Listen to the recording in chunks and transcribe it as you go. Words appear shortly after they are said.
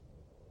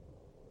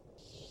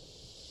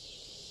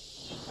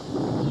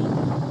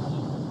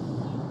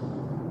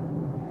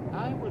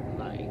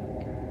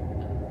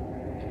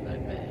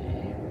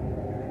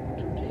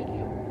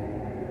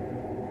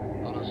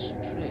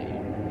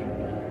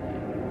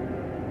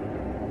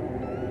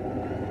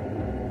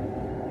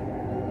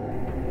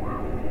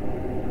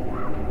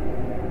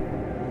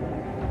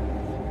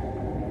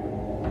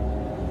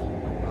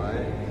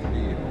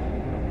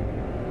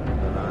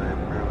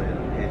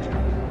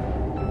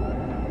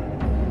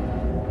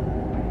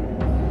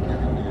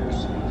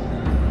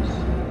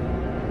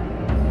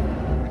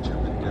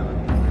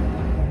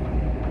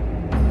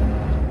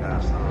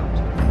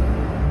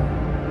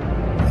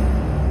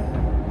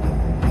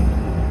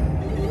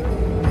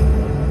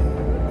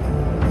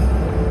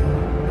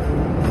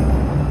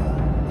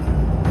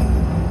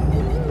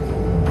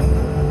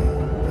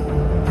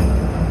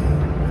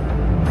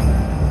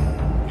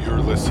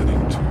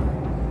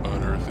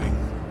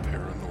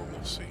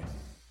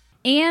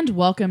And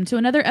welcome to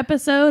another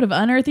episode of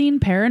Unearthing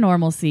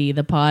Paranormalcy,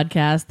 the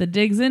podcast that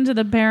digs into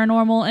the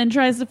paranormal and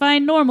tries to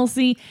find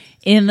normalcy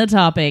in the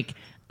topic.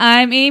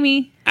 I'm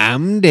Amy.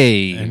 I'm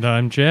Dave. And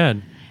I'm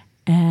Chad.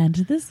 And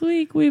this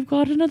week we've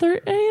got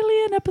another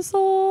alien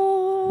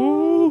episode.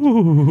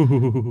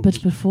 Ooh.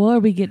 But before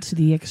we get to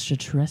the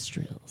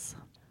extraterrestrials,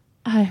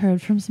 I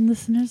heard from some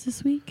listeners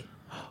this week.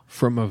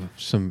 From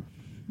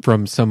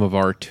some of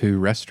our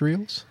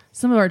terrestrials?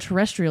 Some of our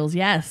terrestrials,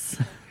 yes.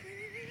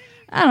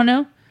 I don't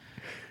know.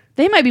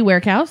 They might be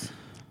werecows.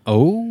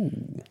 Oh.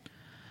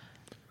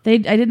 I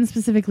didn't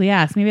specifically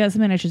ask. Maybe that's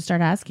something I should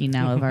start asking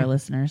now of our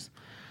listeners.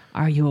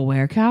 Are you a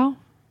werecow?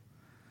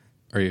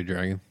 Are you a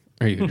dragon?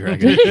 Are you a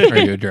dragon? Are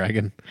you a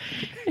dragon?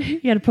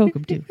 You got to poke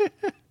them too.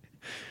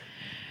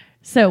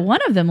 So one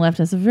of them left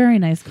us a very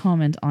nice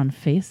comment on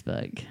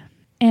Facebook.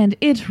 And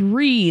it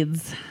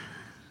reads,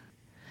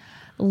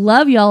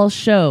 "Love y'all's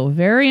show.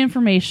 Very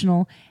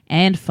informational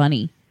and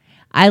funny.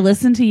 I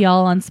listen to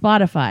y'all on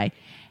Spotify.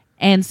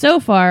 And so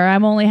far,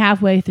 I'm only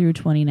halfway through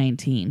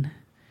 2019.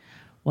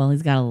 Well,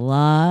 he's got a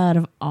lot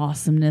of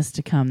awesomeness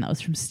to come. That was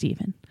from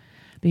Steven.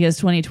 Because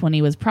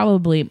 2020 was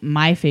probably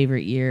my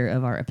favorite year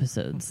of our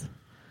episodes.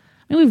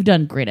 I mean, we've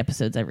done great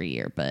episodes every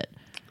year, but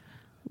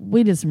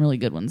we did some really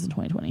good ones in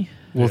 2020.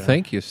 Well,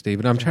 thank you,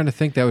 Stephen. I'm trying to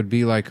think that would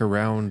be like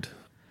around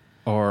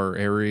our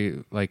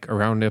area, like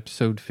around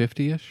episode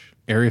 50-ish?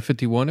 Area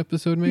 51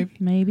 episode, maybe?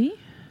 Maybe.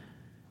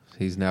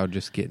 He's now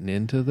just getting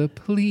into the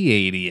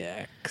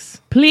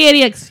Pleiadiacs.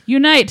 Pleiadiacs,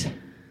 unite!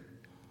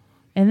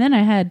 And then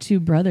I had two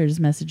brothers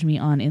message me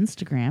on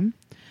Instagram.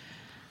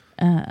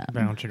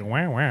 Bow, chicka,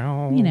 wow,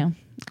 wow. You know,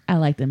 I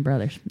like them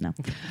brothers. No.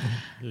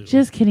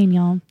 Just kidding,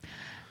 y'all.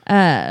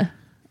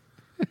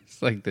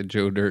 It's like the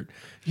Joe Dirt.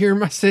 You're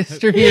my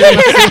sister. You're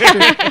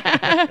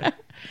my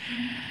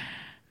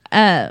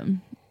sister.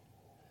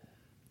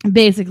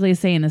 Basically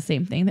saying the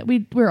same thing, that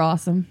we're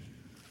awesome.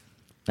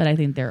 But I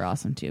think they're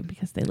awesome too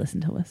because they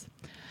listen to us.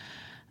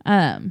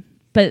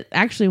 But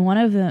actually, one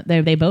of them,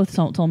 they both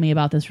told me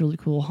about this really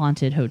cool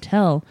haunted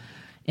hotel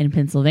in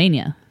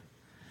Pennsylvania.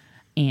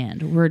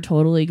 And we're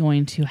totally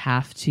going to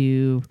have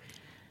to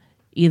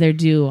either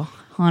do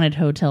Haunted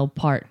Hotel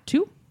Part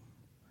 2.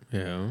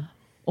 Yeah.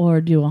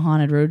 Or do a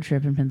haunted road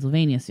trip in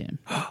Pennsylvania soon.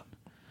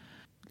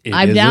 It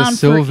I'm is down a for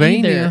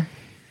Sylvania. either.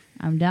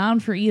 I'm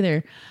down for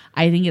either.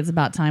 I think it's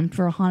about time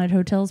for a Haunted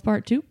Hotels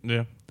Part 2.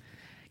 Yeah.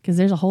 Because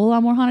there's a whole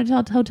lot more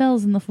haunted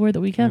hotels in the 4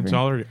 that we cover. It's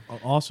already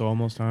also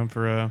almost time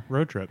for a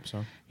road trip.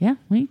 So Yeah,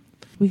 we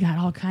got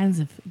all kinds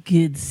of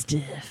good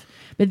stuff.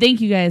 But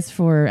thank you guys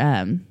for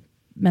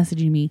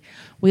messaging me.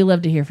 We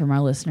love to hear from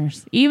our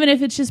listeners. Even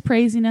if it's just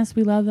praising us,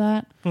 we love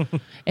that.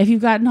 If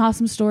you've got an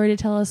awesome story to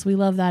tell us, we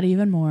love that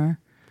even more.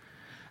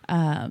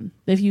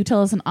 If you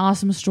tell us an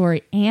awesome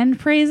story and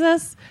praise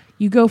us,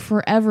 you go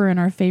forever in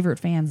our favorite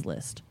fans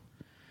list.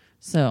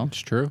 So It's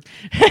true.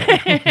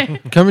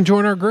 Come and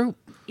join our group.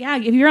 yeah,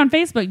 if you're on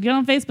Facebook, get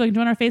on Facebook and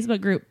join our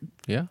Facebook group.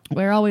 Yeah.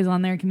 We're always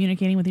on there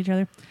communicating with each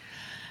other.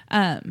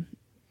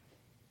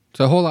 It's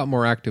a whole lot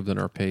more active than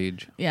our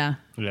page. Yeah.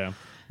 yeah.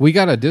 We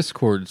got a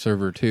Discord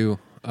server too.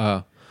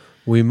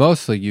 We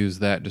mostly use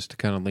that just to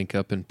kind of link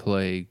up and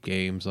play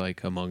games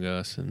like Among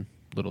Us and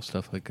little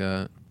stuff like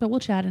that. But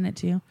we'll chat in it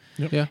too.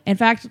 Yep. Yeah. In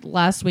fact,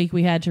 last week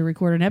we had to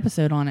record an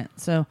episode on it.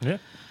 So Yeah.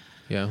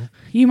 Yeah.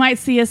 you might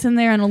see us in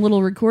there in a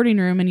little recording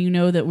room and you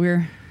know that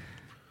we're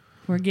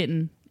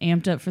getting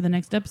amped up for the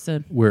next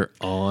episode. We're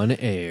on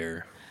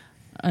air.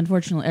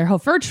 Unfortunately, or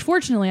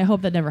fortunately, I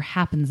hope that never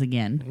happens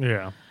again.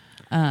 Yeah.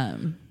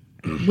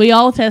 We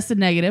all tested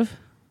negative.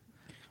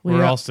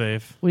 We're all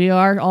safe. We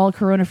are all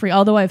corona free,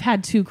 although I've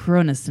had 2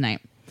 coronas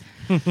tonight.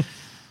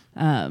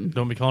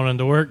 Don't be calling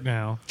into work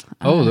now.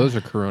 Oh, those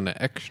are Corona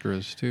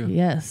Extras too.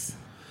 Yes.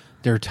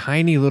 They're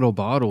tiny little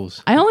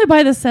bottles. I only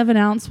buy the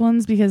 7-ounce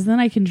ones because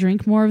then I can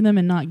drink more of them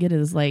and not get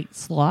as like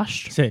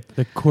sloshed. Say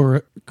the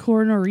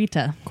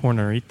Cornerita.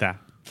 cornerita.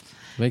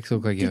 Makes it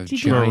look like you have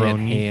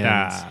giant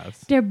hands. Coronitas.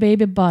 They're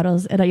baby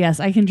bottles. And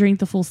yes, I can drink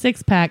the full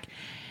 6-pack.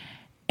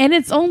 And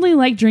it's only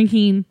like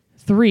drinking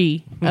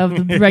 3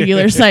 of the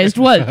regular sized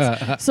ones.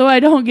 So I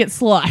don't get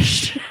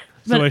sloshed.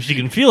 So she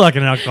can feel like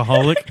an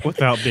alcoholic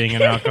without being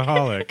an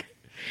alcoholic.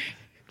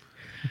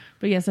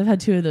 But yes, I've had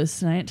 2 of those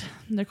tonight.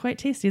 They're quite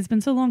tasty. It's been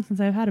so long since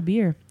I've had a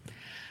beer.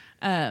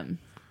 Yeah,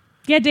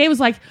 Dave was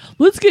like,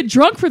 let's get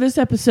drunk for this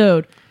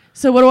episode.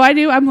 So what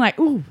do? I'm like,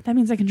 ooh, that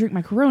means I can drink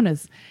my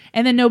Coronas.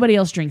 And then nobody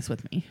else drinks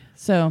with me.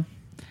 So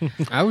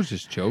I was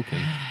just joking.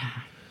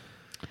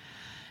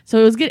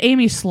 it was get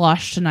Amy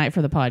sloshed tonight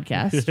for the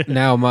podcast.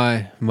 Now,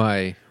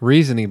 my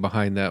reasoning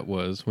behind that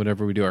was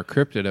whenever we do our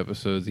cryptid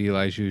episodes,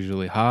 Eli's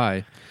usually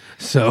high.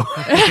 So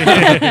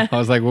I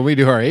was like, when we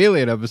do our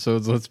alien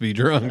episodes, let's be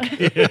drunk.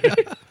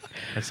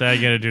 I say I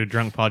got to do a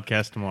drunk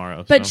podcast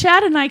tomorrow. But so.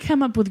 Chad and I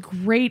come up with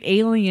great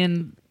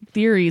alien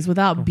theories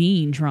without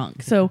being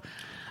drunk. So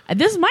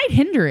this might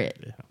hinder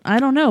it. I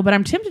don't know, but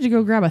I'm tempted to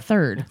go grab a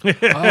third.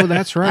 Oh,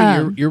 that's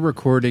right. You're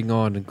recording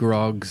on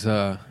Grog's.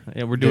 Yeah,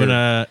 we're doing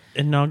a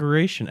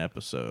inauguration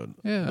episode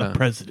Yeah. of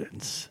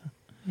presidents.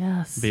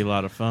 Yes. Be a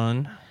lot of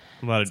fun.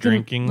 A lot of It's gonna,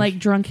 drinking. like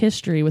drunk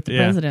history with the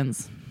Yeah.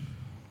 presidents.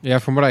 Yeah,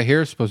 from what I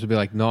hear, it's supposed to be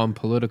like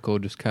non-political,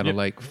 just kind of Yep.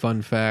 like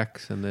fun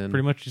facts, and then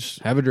Pretty much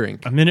just have a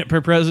drink. a minute per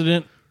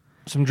president,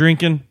 some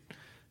drinking,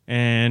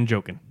 and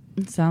joking.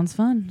 It sounds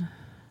fun.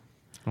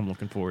 I'm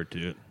looking forward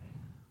to it.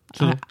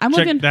 So I'm check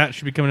looking- that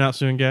should be coming out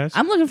soon, guys.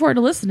 I'm looking forward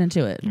to listening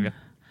to it. Okay.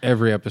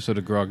 Every episode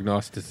of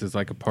Grognostics is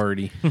like a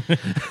party.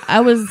 I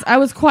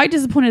was quite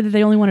disappointed that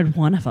they only wanted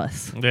one of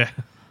us. Yeah.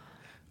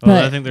 Well,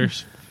 But- I think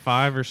there's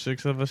 5 or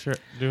 6 of us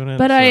doing it.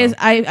 But so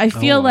I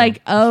feel wow.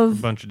 like a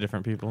of bunch of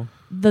different people.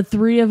 the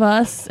three of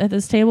us at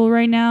this table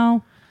right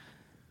now,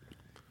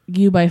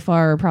 you by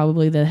far are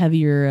probably the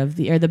heavier of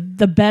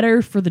the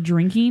better for the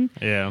drinking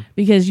Yeah.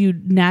 because you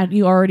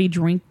already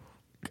drink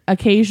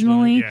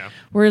occasionally. Yeah.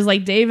 Whereas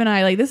like Dave and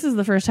I, like this is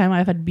the first time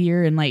I've had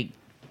beer in like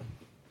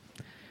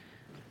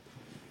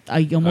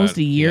almost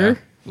a year.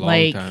 Long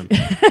Like time.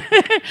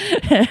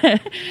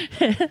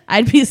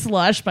 I'd be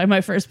sloshed by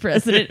my first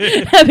president.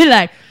 I'd be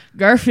like,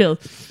 Garfield,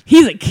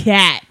 he's a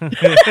cat.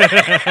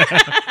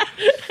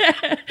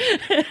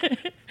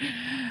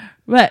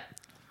 But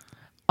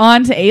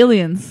on to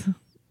aliens.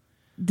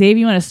 Dave,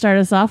 you want to start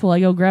us off while I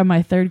go grab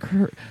my third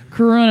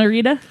Corona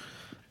Rita?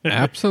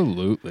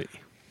 Absolutely.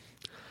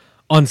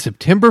 On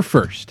September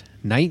 1st,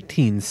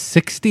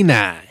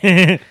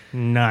 1969,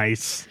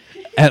 Nice.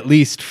 at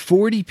least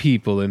 40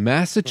 people in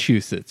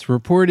Massachusetts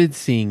reported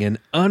seeing an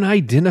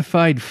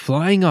unidentified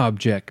flying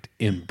object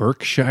in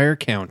Berkshire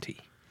County.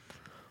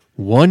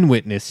 One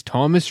witness,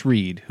 Thomas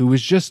Reed, who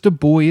was just a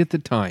boy at the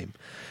time,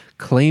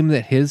 claimed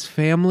that his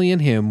family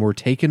and him were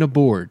taken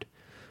aboard,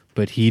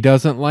 but he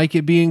doesn't like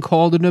it being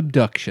called an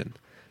abduction,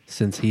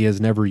 since he has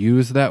never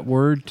used that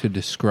word to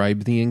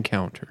describe the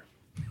encounter.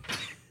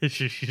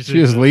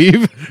 Just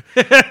leave.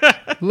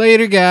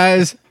 Later,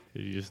 guys.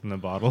 You're using the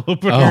bottle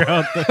opener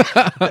out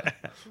there.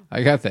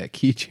 I got that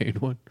keychain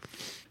one.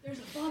 There's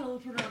a bottle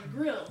opener on the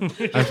grill.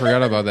 I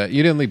forgot about that.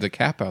 You didn't leave the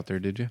cap out there,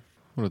 did you?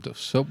 What are those,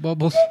 soap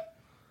bubbles?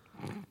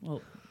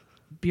 Well,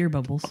 beer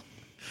bubbles.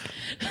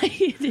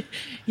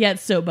 Yeah,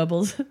 it's soap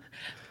bubbles.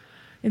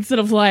 Instead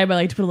of lime, I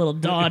like to put a little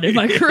Dawn in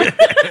my grill.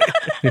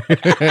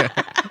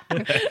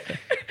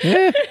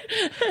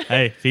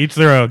 Hey, to each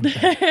their own.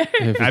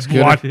 If it's,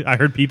 I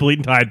heard people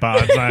eating Tide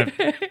Pods.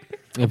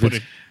 if it's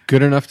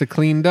good enough to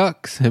clean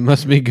ducks, it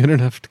must be good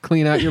enough to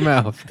clean out your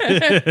mouth.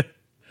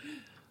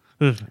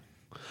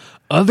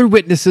 Other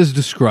witnesses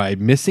describe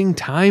missing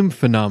time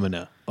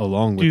phenomena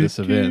along with this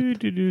event.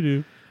 Do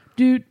do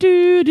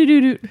do do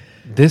do.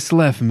 This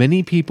left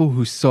many people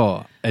who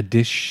saw a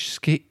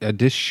disc-shaped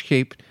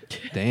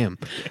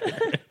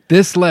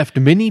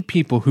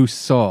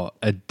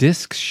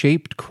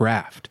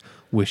craft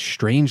with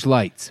strange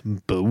lights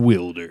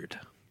bewildered.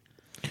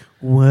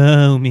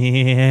 Whoa,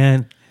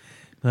 man.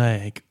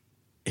 Like,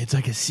 it's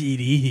like a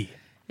CD.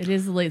 It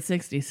is the late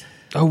 60s.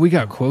 Oh, we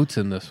got quotes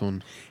in this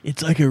one.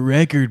 It's like a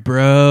record,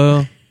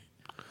 bro.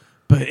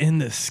 But in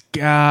the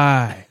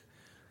sky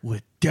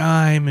with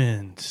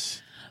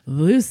diamonds.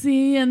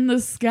 Lucy in the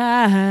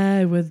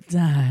sky with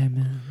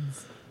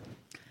diamonds.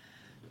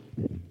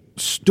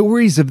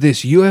 Stories of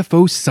this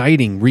UFO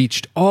sighting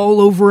reached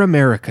all over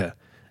America,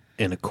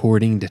 and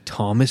according to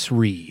Thomas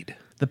Reed,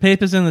 The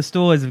papers and the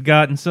stories have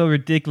gotten so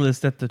ridiculous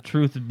that the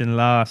truth has been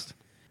lost.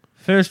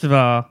 First of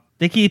all,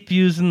 they keep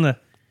using the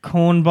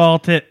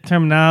cornball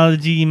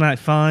terminology you might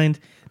find,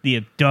 the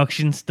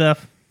abduction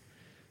stuff.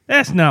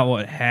 That's not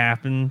what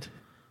happened.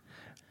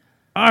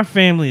 Our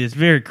family is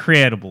very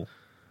credible.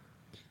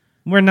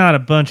 We're not a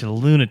bunch of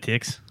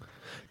lunatics.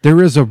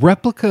 there is a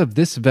replica of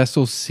this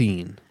vessel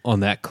seen on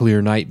that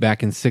clear night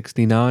back in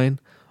 '69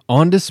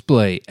 on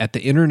display at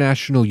the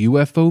International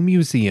UFO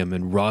Museum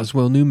in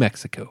Roswell, New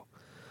Mexico.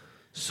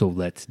 So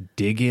let's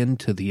dig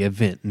into the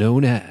event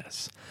known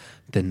as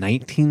the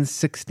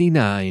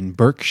 1969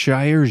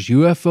 Berkshire's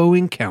UFO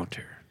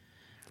encounter.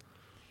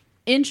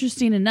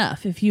 Interesting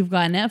enough, if you've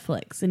got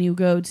Netflix and you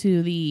go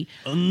to the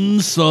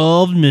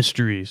Unsolved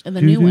mysteries.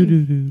 new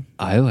one,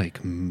 I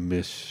like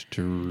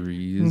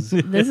mysteries.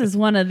 this is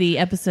one of the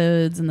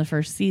episodes in the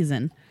first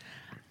season.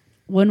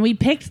 When we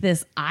picked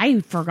this, I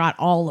forgot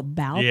all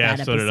about Yeah,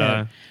 that so episode. did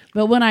I.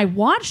 But when I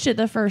watched it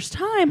the first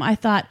time, I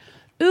thought,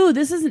 ooh,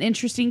 this is an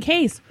interesting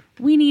case.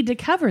 We need to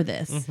cover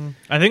this.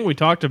 I think we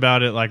talked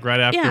about it like right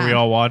after Yeah. we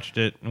all watched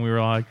it, and we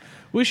were like,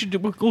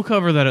 we'll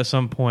cover that at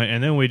some point,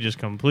 and then we just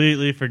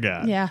completely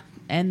forgot. Yeah.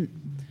 And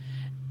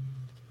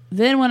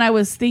then when I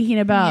was thinking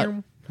about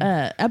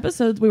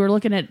episodes, we were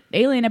looking at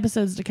alien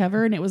episodes to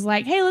cover, and it was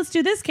like, hey, let's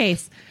do this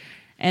case.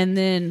 And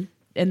then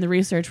in the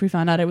research, we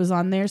found out it was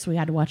on there, so we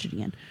had to watch it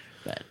again.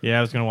 But Yeah,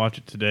 I was going to watch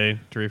it today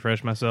to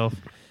refresh myself,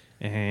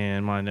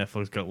 and my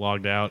Netflix got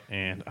logged out,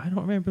 and I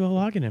don't remember the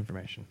login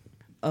information.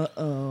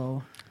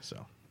 uh-oh.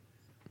 So,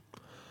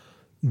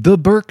 The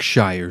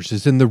Berkshires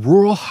is in the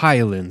rural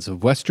highlands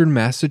of western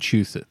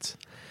Massachusetts.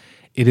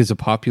 It is a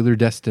popular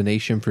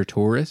destination for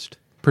tourists,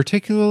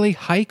 particularly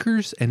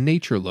hikers and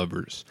nature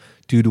lovers,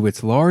 due to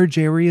its large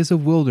areas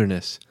of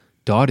wilderness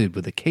dotted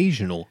with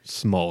occasional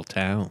small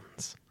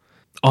towns.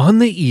 On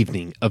the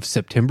evening of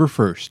September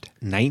 1st,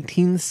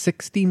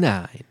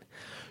 1969,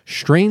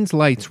 Strange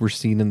lights were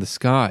seen in the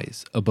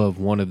skies above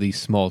one of these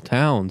small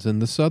towns in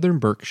the southern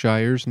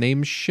Berkshires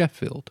named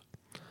Sheffield.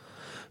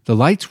 The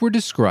lights were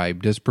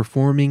described as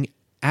performing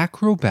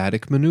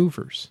acrobatic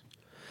maneuvers.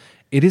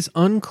 It is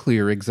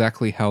unclear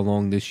exactly how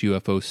long this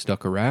UFO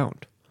stuck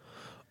around.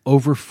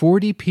 Over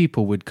 40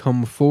 people would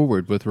come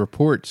forward with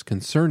reports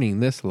concerning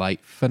this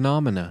light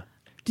phenomena.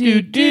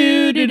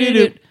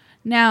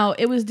 Now,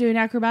 it was doing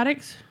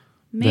acrobatics?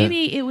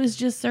 Maybe it was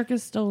just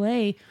Circus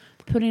Soleil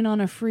putting on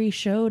a free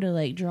show to,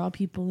 like, draw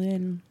people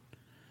in.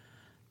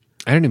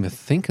 I didn't even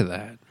think of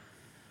that.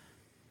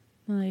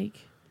 Like,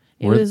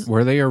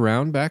 Were they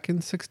around back in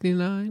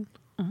 69?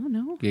 I don't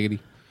know. Giggity.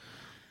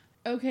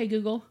 Okay,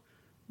 Google.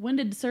 When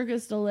did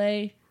Circus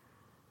Soleil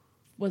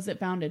was it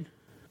founded?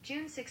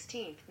 June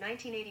 16th,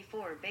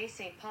 1984, Bay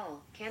St.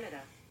 Paul,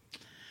 Canada.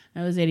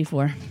 That was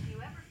 84. And if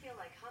you ever feel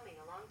like humming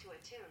along to a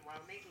tune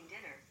while making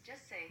dinner,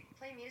 just say,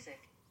 play music.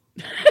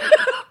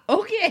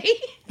 Okay.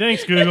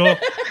 Thanks, Google.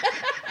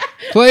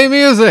 Play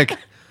music!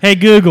 Hey,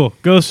 Google,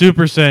 go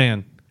Super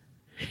Saiyan.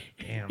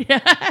 Damn.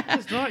 I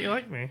just thought you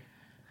liked me.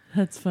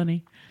 That's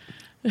funny.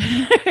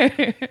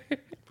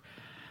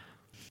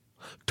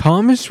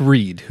 Thomas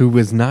Reed, who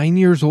was 9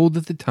 years old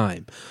at the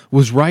time,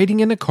 was riding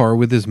in a car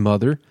with his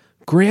mother,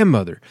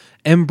 grandmother,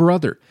 and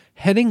brother,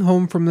 heading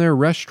home from their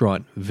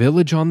restaurant,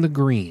 Village on the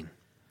Green.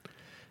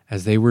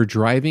 As they were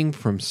driving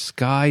from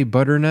Sky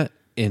Butternut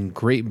in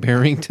Great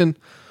Barrington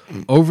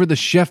over the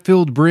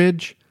Sheffield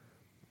Bridge,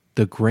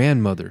 the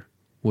grandmother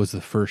was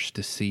the first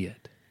to see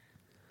it.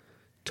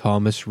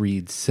 Thomas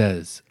Reed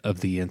says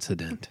of the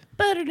incident.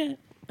 Butternut.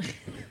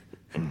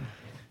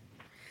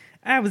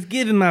 I was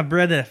giving my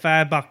brother a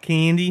 $5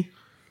 candy.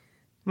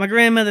 My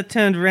grandmother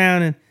turned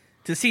around and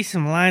to see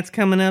some lights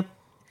coming up.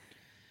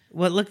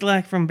 What looked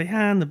like from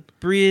behind the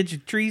bridge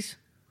of trees.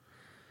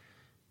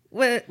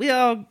 Well, we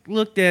all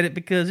looked at it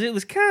because it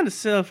was kind of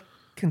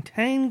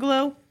self-contained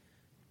glow.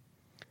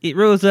 It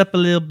rose up a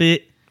little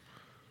bit.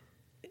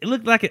 It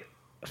looked like it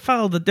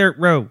followed the dirt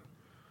road.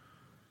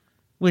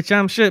 Which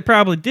I'm sure it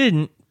probably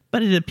didn't,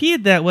 but it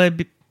appeared that way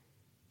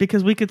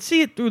because we could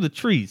see it through the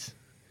trees.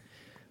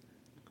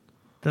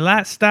 The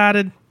light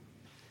started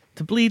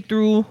to bleed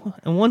through,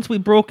 and once we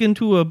broke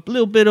into a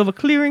little bit of a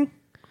clearing,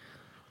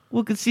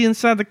 we could see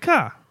inside the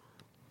car.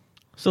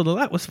 So the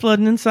light was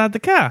flooding inside the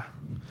car.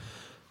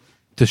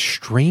 The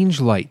strange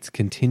lights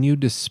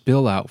continued to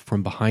spill out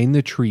from behind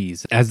the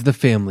trees as the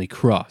family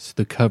crossed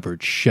the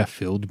covered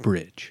Sheffield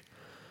Bridge.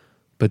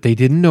 But they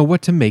didn't know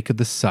what to make of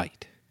the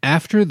sight.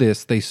 After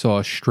this, they saw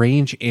a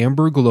strange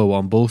amber glow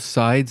on both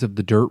sides of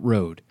the dirt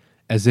road,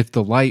 as if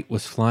the light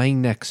was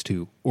flying next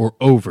to or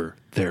over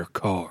their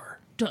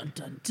car. Dun,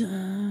 dun,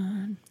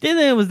 dun. Then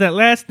there was that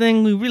last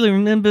thing we really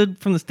remembered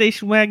from the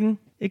station wagon.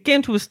 It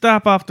came to a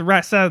stop off the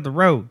right side of the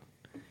road.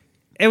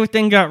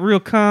 Everything got real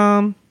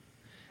calm.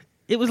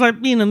 It was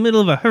like being in the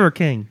middle of a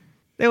hurricane.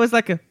 There was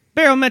like a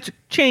barometric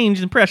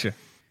change in pressure.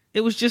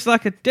 It was just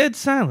like a dead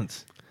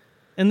silence.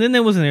 And then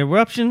there was an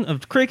eruption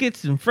of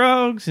crickets and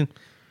frogs, and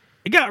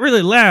it got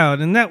really loud,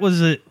 and that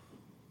was it.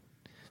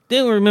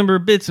 Then we remember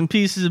bits and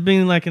pieces of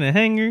being like in a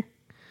hangar.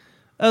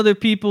 Other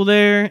people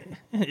there.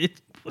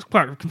 It was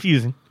quite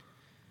confusing.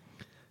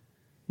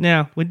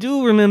 Now, we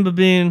do remember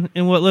being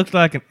in what looked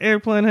like an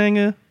airplane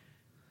hangar.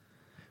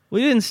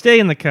 We didn't stay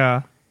in the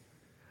car.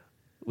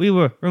 We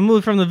were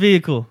removed from the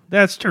vehicle.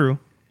 That's true.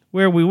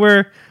 Where we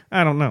were,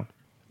 I don't know.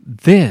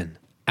 Then,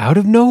 out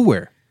of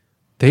nowhere,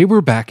 they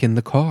were back in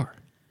the car.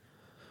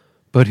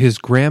 But his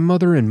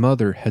grandmother and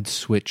mother had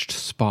switched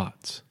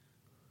spots.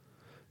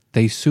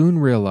 They soon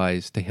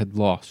realized they had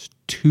lost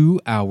 2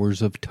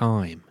 hours of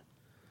time.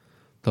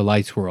 The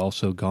lights were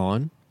also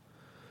gone.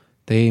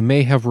 They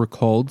may have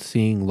recalled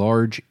seeing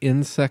large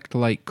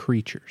insect-like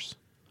creatures.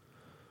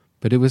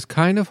 But it was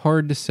kind of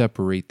hard to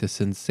separate the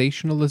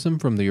sensationalism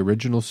from the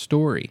original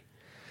story.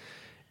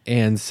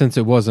 And since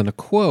it wasn't a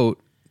quote,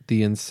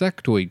 the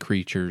insectoid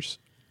creatures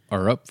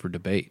are up for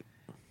debate.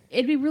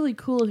 It'd be really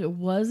cool if it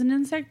was an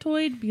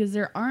insectoid, because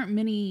there aren't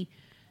many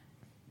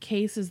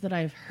cases that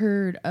I've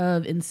heard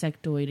of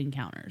insectoid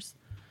encounters.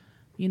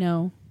 You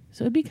know?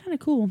 So it'd be kind of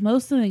cool.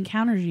 Most of the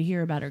encounters you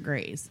hear about are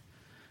greys.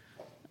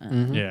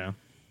 Yeah.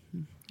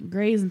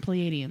 Greys and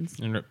Pleiadians.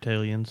 And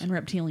reptilians. And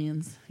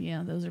reptilians.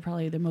 Yeah, those are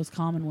probably the most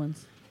common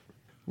ones.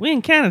 We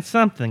encountered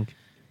something.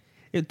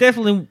 It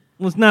definitely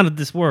was not of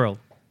this world.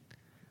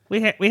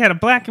 We had a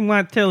black and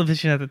white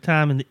television at the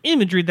time, and the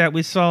imagery that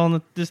we saw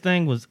on this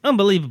thing was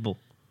unbelievable.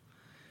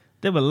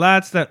 There were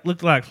lights that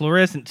looked like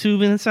fluorescent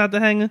tubing inside the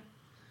hangar.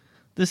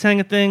 This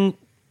hangar thing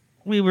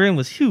we were in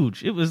was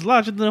huge. It was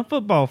larger than a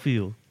football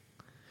field.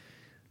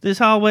 This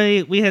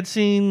hallway we had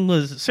seen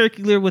was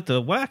circular with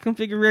a wide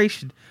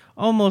configuration,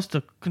 almost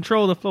to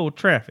control the flow of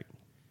traffic.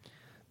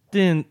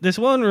 Then this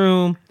one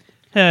room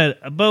had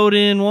a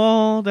bowed-in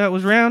wall that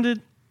was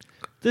rounded.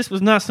 This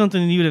was not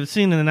something you would have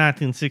seen in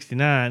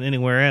 1969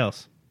 anywhere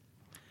else.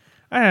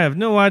 I have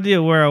no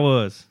idea where I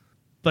was,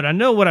 but I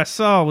know what I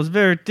saw was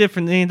very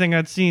different than anything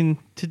I'd seen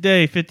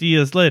today 50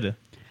 years later.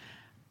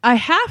 I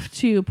have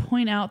to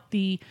point out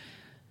the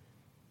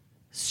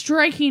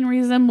striking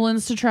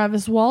resemblance to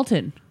Travis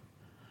Walton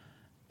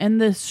and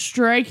the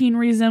striking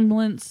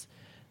resemblance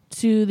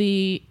to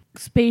the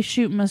Space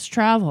Shoot Must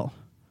Travel.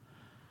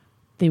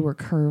 They were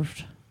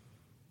curved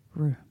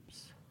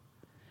rooms.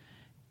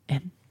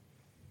 And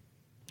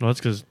Well, that's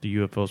because the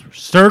UFOs were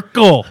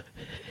circle.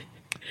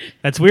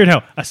 That's weird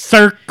how a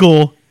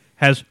circle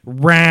has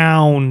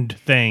round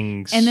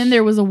things. then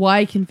there was a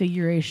Y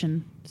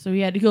configuration, so he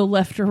had to go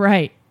left or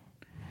right.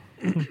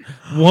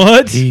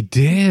 What? He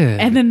did.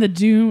 And then the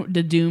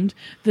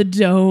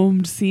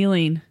domed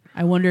ceiling.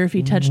 I wonder if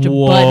he touched a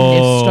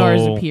button if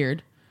stars Whoa.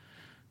 appeared.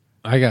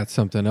 I got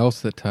something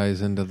else that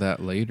ties into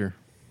that later.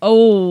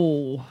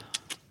 Oh,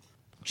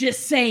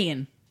 just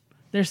saying.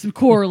 There's some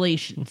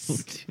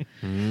correlations.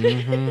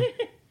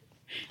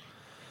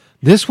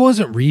 This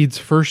wasn't Reed's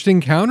first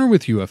encounter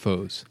with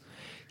UFOs.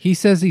 He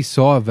says he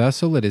saw a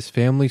vessel at his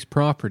family's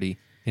property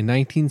in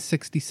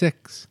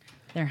 1966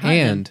 They're hunting.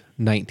 and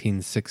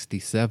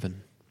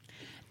 1967.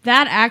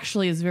 That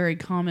actually is very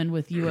common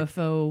with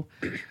UFO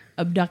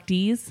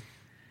abductees.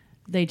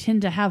 They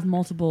tend to have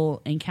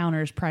multiple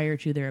encounters prior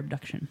to their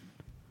abduction.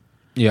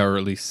 Yeah, or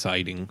at least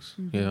sightings.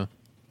 Yeah.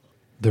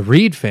 The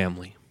Reed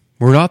family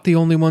were not the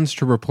only ones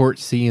to report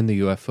seeing the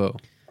UFO.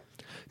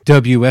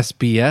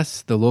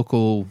 WSBS, the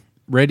local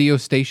radio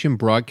station,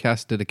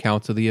 broadcasted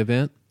accounts of the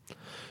event.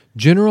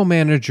 General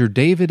Manager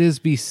David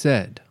Isby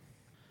said,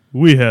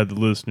 We had the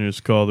listeners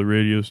call the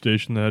radio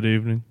station that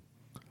evening.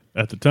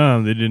 At the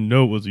time, they didn't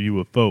know it was a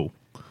UFO.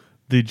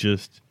 They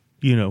just,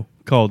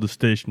 called the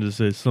station to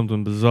say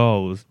something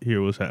bizarre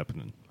was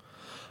happening.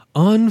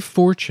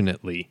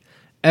 unfortunately,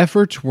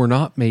 efforts were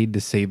not made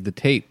to save the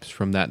tapes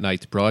from that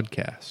night's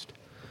broadcast.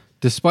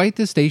 Despite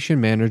the station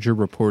manager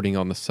reporting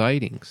on the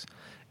sightings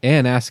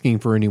and asking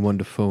for anyone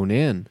to phone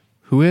in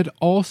who had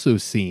also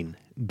seen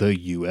the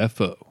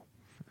UFO.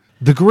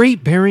 The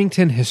Great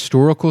Barrington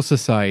Historical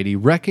Society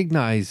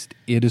recognized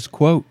it as,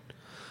 quote,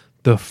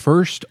 the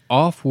first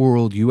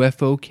off-world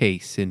UFO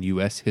case in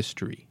U.S.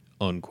 history,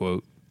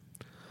 unquote.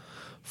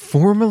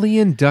 Formally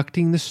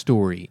inducting the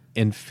story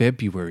in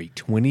February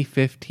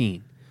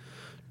 2015,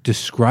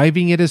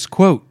 describing it as,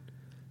 quote,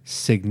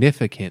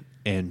 significant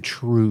and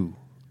true,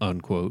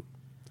 unquote.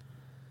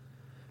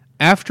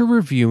 After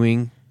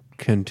reviewing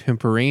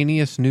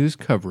contemporaneous news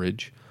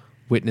coverage,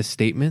 witness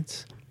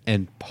statements,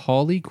 and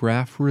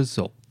polygraph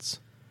results,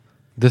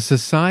 the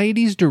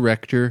Society's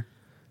director,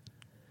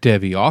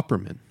 Debbie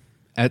Opperman,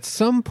 at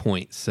some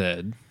point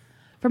said,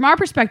 From our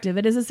perspective,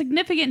 it is a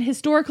significant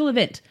historical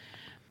event,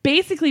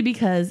 basically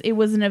because it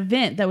was an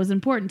event that was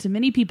important to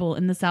many people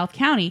in the South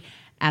County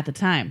at the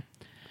time.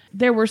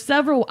 There were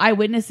several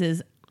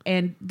eyewitnesses,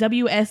 and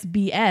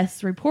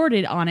WSBS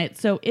reported on it,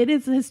 so it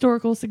is a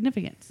historical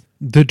significance.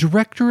 the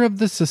director of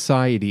the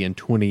Society in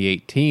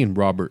 2018,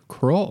 Robert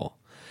Kroll,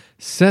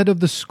 said of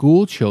the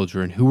school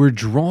children who were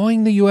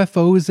drawing the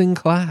UFOs in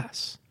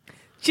class,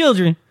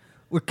 Children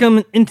were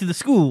coming into the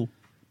school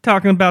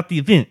talking about the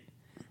event.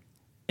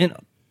 An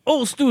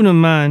old student of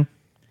mine,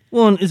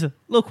 one is a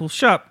local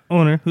shop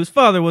owner whose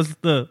father was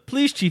the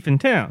police chief in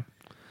town.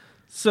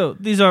 So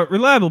these are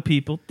reliable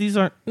people. These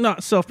are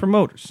not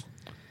self-promoters.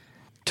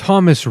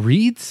 Thomas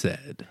Reed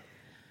said,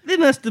 There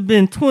must have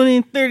been 20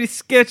 and 30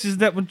 sketches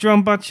that were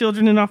drawn by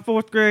children in our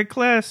 4th grade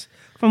class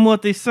from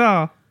what they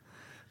saw.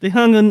 They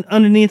hung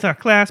underneath our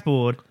class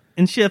board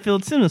in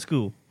Sheffield Cinema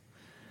School.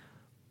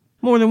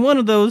 More than one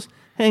of those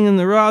hang in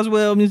the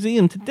Roswell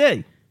Museum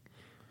today.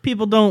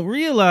 People don't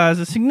realize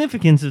the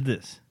significance of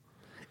this.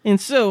 And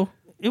so,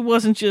 it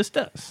wasn't just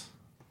us.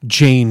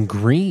 Jane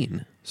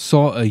Green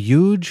saw a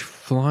huge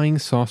flying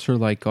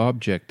saucer-like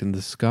object in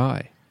the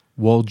sky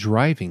while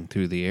driving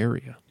through the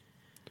area.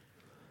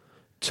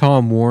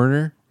 Tom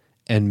Warner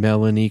and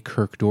Melanie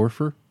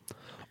Kirkdorfer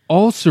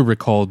also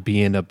recalled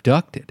being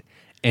abducted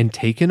and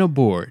taken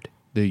aboard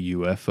the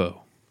UFO.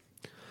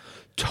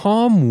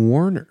 Tom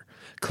Warner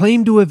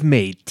claimed to have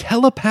made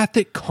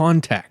telepathic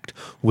contact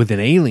with an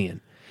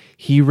alien.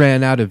 He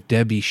ran out of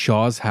Debbie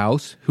Shaw's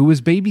house, who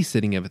was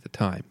babysitting him at the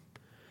time.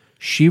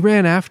 She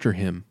ran after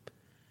him,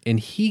 and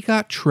he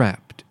got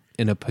trapped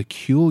in a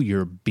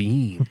peculiar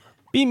beam.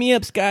 Beat me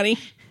up, Scotty.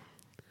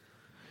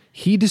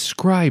 He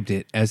described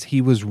it as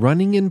he was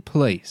running in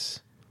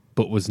place,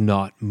 but was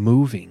not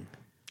moving.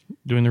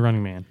 Doing the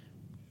Running Man.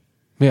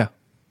 Yeah,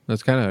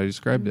 that's kind of how he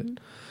described it.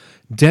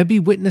 Debbie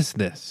witnessed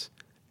this,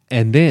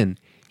 and then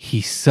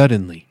he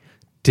suddenly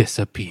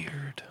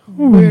disappeared.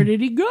 Where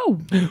did he go?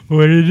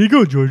 Where did he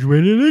go, George?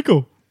 Where did he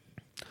go?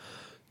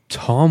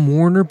 Tom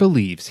Warner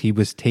believes he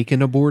was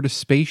taken aboard a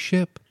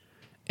spaceship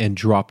and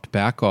dropped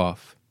back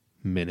off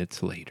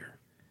minutes later.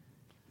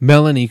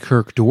 Melanie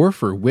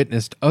Kirkdorfer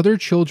witnessed other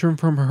children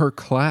from her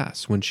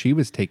class when she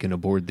was taken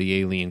aboard the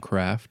alien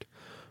craft,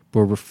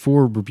 but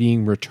before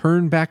being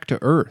returned back to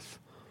Earth,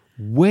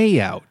 way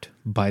out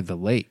by the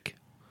lake.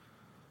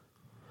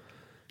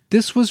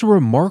 This was a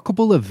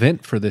remarkable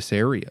event for this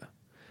area,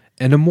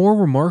 and a more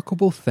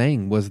remarkable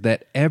thing was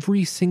that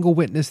every single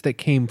witness that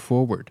came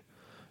forward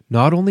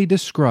not only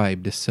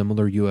described a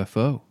similar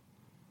UFO,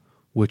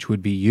 which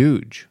would be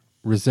huge,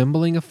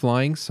 resembling a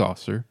flying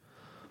saucer,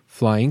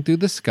 flying through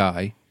the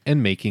sky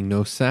and making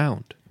no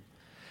sound.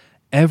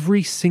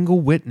 Every single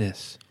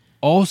witness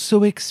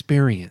also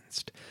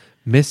experienced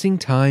missing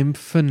time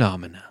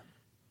phenomena.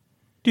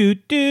 Do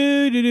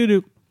do do do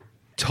do.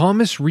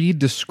 Thomas Reed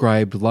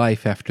described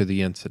life after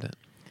the incident.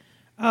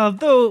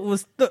 Although it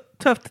was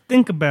tough to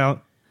think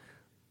about,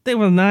 they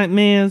were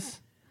nightmares.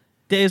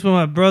 Days when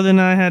my brother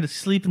and I had to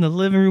sleep in the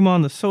living room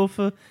on the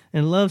sofa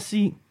and love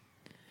seat.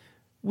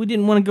 We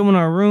didn't want to go in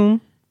our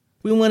room.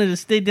 We wanted to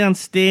stay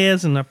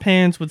downstairs, and our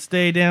parents would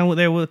stay down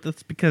there with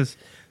us because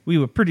we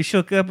were pretty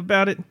shook up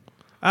about it.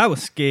 I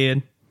was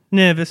scared,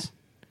 nervous,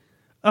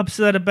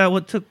 upset about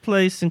what took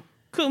place, and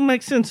couldn't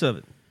make sense of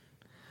it.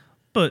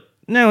 But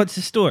now it's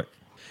historic.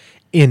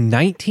 In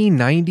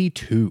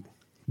 1992,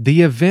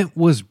 the event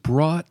was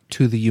brought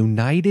to the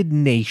United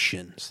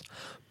Nations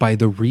by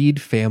the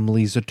Reed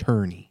family's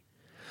attorney.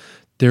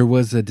 There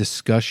was a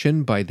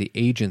discussion by the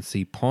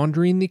agency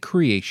pondering the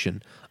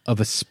creation of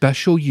a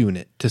special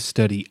unit to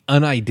study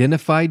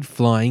unidentified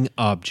flying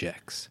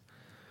objects.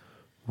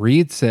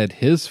 Reed said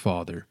his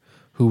father,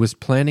 who was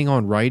planning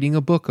on writing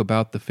a book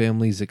about the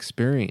family's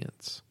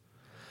experience,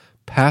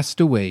 passed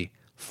away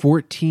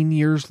 14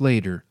 years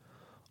later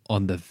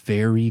on the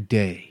very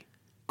day,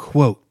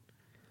 quote,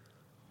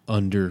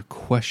 under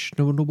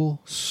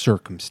questionable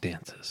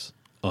circumstances,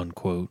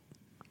 unquote.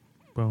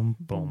 Boom,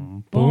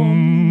 boom,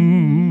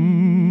 boom.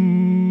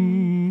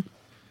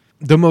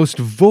 The most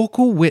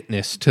vocal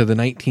witness to the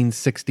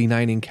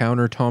 1969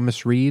 encounter,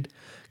 Thomas Reed,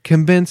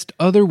 convinced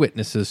other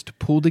witnesses to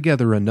pull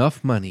together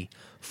enough money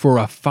for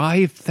a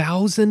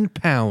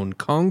 5,000-pound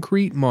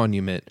concrete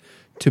monument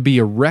to be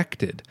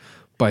erected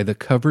by the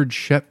covered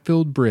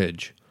Sheffield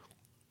Bridge,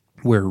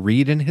 where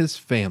Reed and his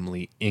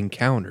family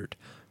encountered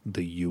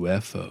the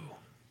UFO.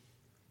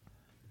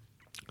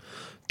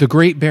 The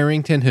Great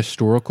Barrington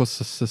Historical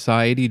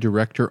Society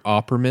director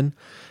Opperman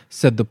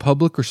said the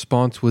public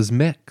response was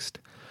mixed,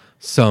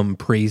 some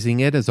praising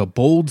it as a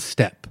bold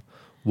step,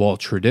 while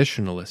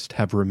traditionalists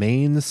have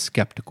remained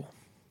skeptical.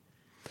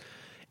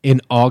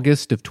 In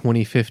August of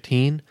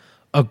 2015,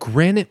 a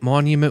granite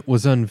monument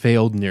was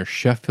unveiled near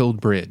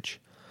Sheffield Bridge.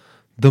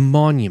 The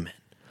monument,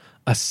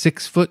 a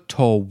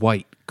 6-foot-tall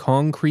white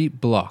concrete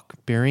block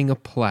bearing a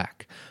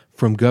plaque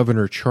from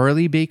Governor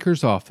Charlie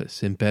Baker's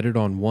office embedded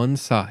on one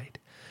side,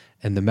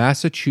 and the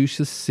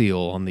Massachusetts seal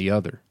on the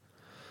other.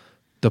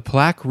 The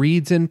plaque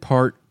reads in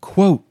part,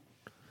 quote,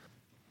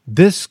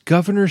 "This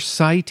governor's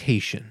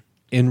citation,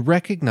 in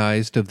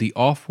recognized of the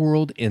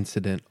off-world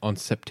incident on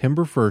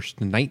September 1st,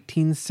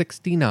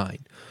 1969,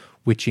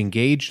 which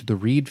engaged the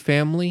Reed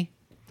family,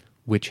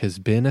 which has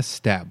been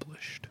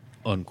established,"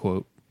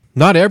 unquote.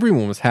 Not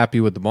everyone was happy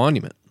with the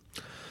monument.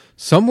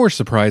 Some were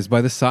surprised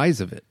by the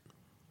size of it.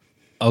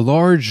 A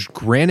large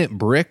granite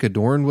brick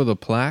adorned with a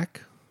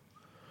plaque,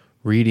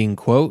 reading,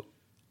 quote,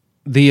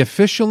 "The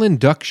official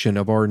induction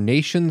of our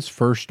nation's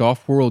first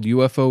off-world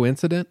UFO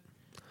incident."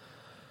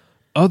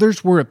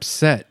 Others were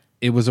upset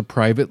it was a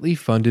privately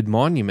funded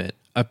monument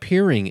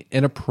appearing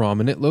in a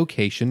prominent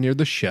location near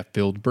the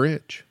Sheffield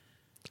Bridge.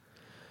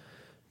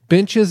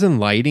 Benches and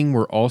lighting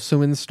were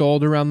also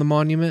installed around the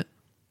monument.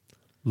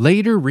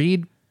 Later,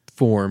 Reed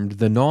formed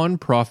the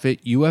non-profit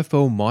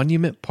UFO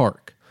Monument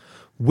Park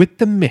with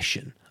the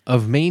mission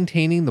of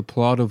maintaining the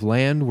plot of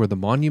land where the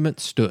monument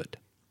stood.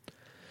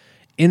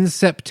 In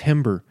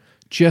September,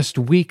 just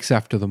weeks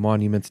after the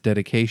monument's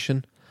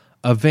dedication,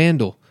 a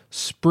vandal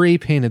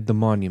spray-painted the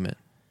monument.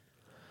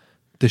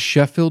 The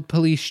Sheffield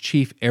Police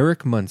Chief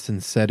Eric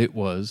Munson said it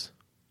was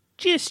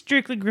Just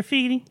strictly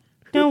graffiti.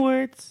 No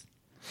words.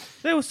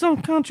 There was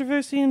some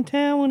controversy in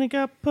town when it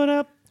got put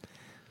up,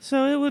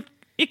 so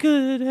it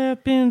could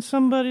have been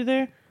somebody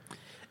there.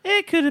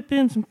 It could have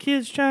been some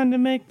kids trying to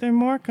make their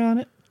mark on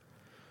it.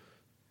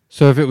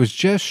 So if it was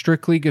just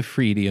strictly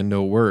graffiti and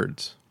no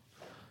words,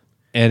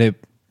 and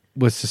it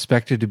was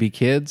suspected to be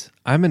kids,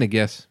 I'm going to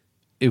guess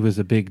it was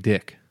a big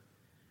dick.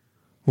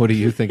 What do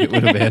you think it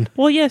would have been?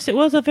 Well, yes, it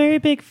was a very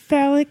big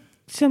phallic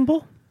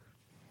symbol.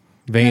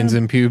 Veins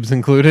and pubes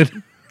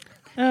included?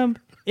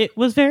 It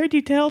was very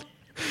detailed.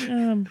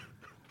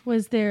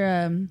 Was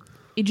there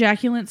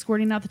ejaculant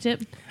squirting out the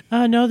tip?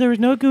 No, there was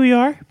no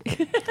gooyar.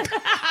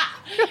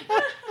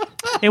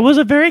 It was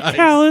a very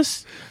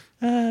callous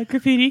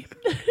graffiti.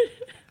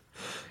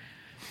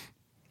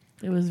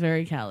 It was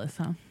very callous,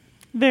 huh?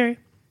 Very.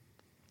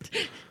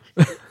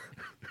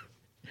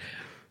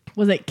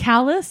 Was it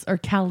callous or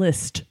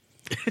calloused?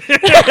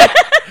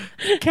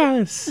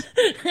 Callous.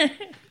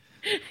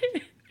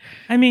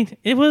 I mean,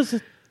 it was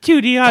a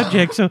 2D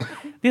object, so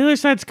the other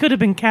sides could have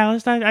been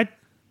calloused. I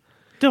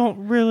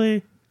don't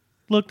really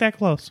look that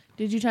close.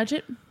 Did you touch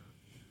it?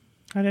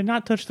 I did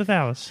not touch the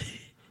phallus.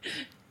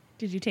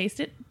 Did you taste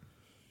it?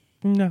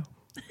 No.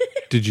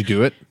 Did you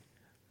do it?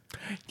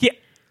 Yeah.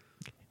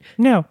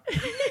 No.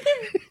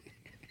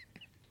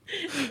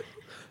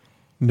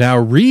 Now,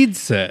 Reed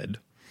said,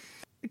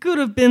 It could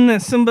have been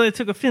that somebody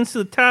took offense to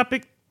the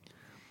topic,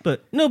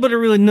 but nobody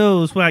really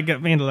knows why I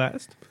got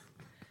vandalized.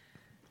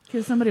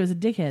 Because somebody was a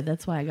dickhead.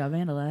 That's why I got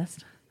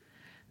vandalized.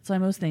 That's why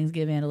most things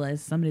get vandalized.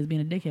 Somebody's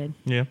being a dickhead.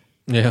 Yeah.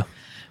 Yeah.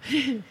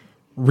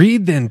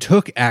 Reed then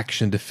took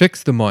action to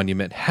fix the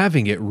monument,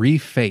 having it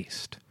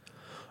refaced.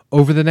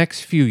 Over the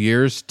next few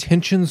years,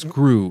 tensions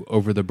grew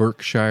over the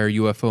Berkshire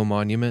UFO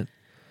monument.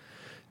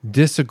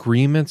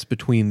 Disagreements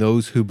between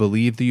those who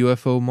believed the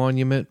UFO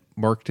monument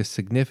marked a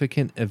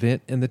significant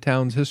event in the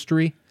town's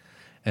history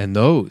and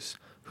those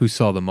who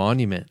saw the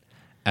monument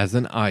as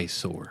an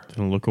eyesore.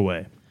 Don't look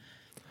away.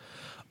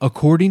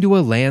 According to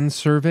a land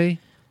survey,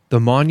 the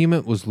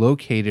monument was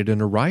located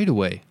in a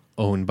right-of-way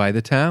owned by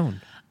the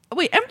town.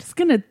 Wait, I'm just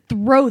going to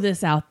throw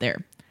this out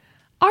there.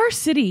 Our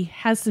city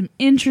has some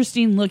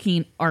interesting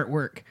looking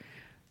artwork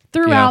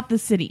throughout the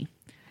city.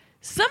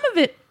 Some of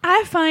it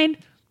I find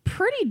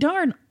pretty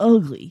darn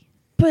ugly,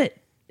 but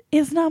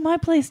it's not my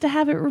place to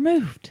have it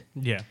removed.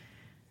 Yeah.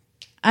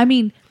 I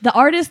mean, the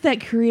artist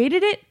that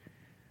created it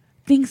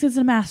thinks it's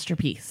a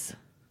masterpiece.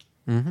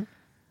 Mm-hmm.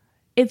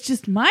 It's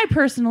just my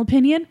personal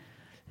opinion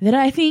that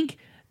I think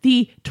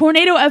the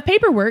tornado of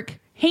paperwork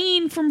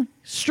hanging from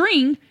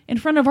string in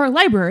front of our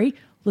library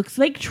looks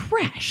like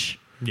trash.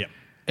 Yeah.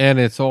 And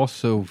it's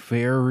also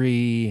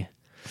very,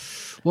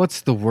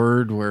 what's the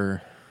word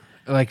where,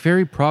 like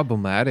very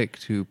problematic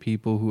to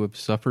people who have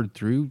suffered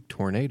through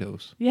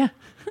tornadoes. Yeah.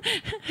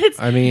 It's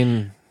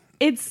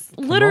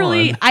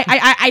literally, on.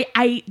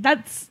 I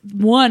that's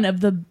one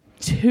of the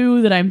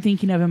two that I'm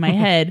thinking of in my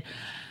head.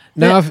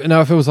 Now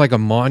if it was like a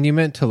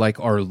monument to like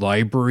our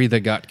library that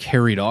got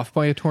carried off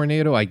by a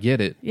tornado, I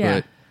get it. Yeah.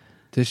 But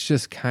this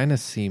just kind of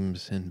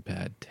seems in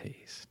bad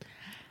taste.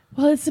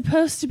 Well, it's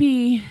supposed to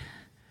be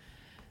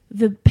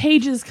the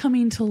pages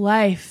coming to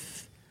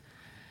life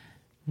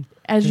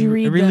as you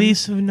read A them.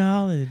 release of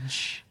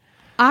knowledge.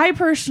 I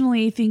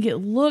personally think it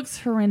looks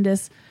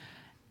horrendous.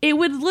 It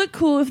would look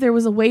cool if there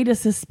was a way to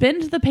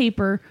suspend the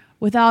paper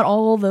without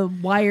all the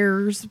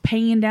wires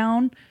hanging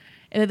down.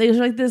 And there's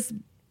like this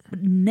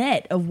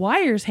net of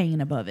wires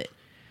hanging above it.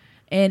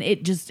 And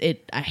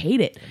I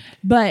hate it.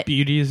 But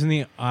Beauty is in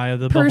the eye of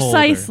the beholder.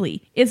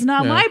 precisely, it's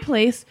not Yeah. my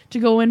place to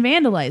go and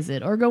vandalize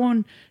it or go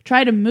and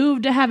try to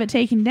move to have it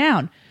taken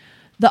down.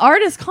 The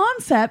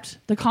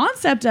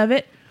concept of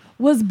it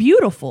was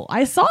beautiful.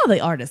 I saw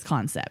the artist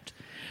concept.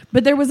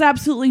 But there was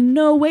absolutely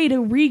no way to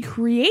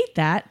recreate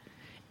that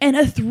in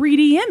a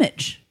 3D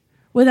image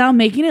without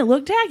making it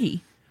look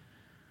tacky.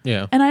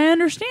 Yeah. And I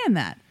understand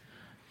that.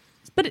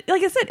 But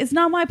like I said, it's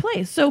not my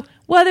place. So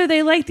whether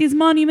they like these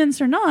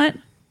monuments or not,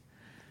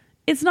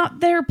 it's not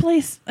their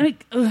place.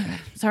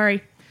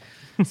 Sorry.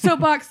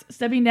 Soapbox,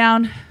 stepping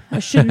down. I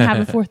shouldn't have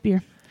a fourth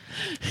beer.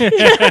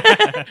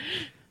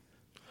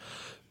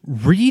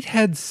 Reed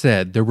had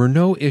said there were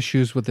no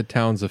issues with the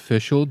town's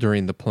official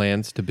during the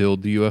plans to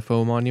build the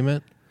UFO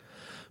monument,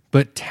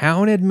 but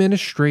town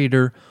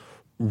administrator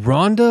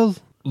Rhonda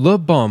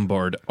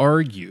LeBombard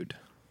argued.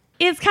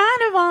 It's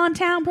kind of on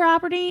town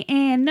property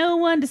and no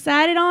one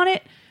decided on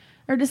it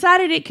or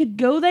decided it could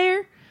go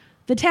there.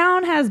 The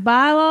town has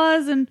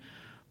bylaws and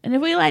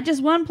if we let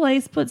just one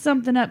place put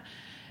something up,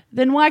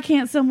 then why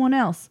can't someone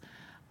else?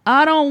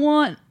 I don't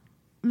want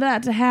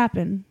that to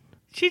happen.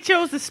 She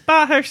chose the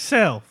spot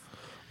herself.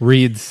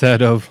 Reed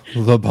said of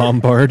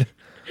LeBombard.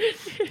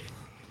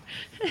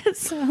 It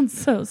sounds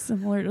so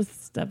similar to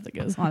stuff that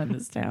goes on in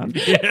this town.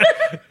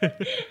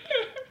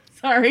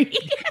 Sorry.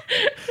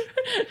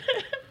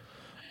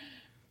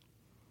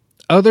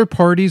 Other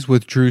parties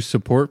withdrew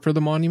support for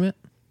the monument.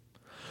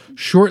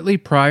 Shortly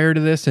prior to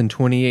this, in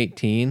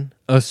 2018,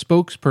 a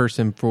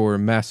spokesperson for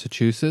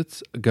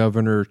Massachusetts,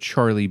 Governor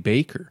Charlie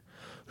Baker,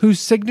 whose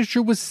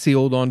signature was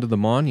sealed onto the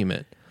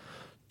monument,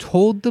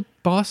 told the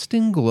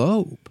Boston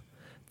Globe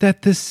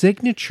that the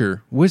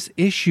signature was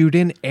issued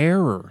in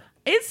error.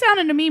 It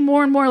sounded to me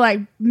more and more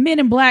like Men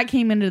in Black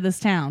came into this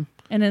town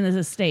and in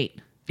this state.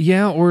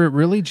 Yeah, or it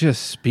really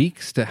just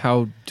speaks to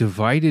how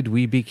divided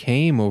we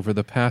became over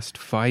the past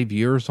 5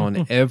 years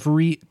on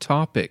every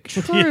topic,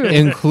 True.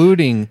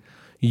 including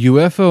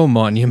UFO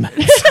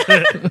monuments.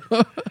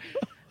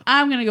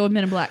 I'm going to go with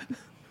Men in Black.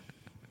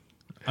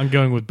 I'm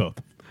going with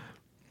both.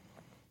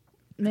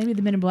 Maybe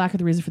the Men in Black are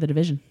the reason for the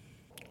division.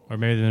 Or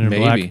maybe the Men in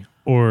Maybe. Black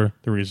or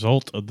the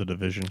result of the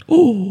division.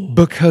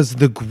 Because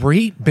the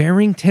Great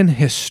Barrington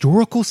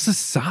Historical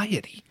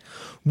Society,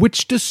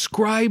 which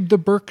described the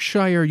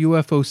Berkshire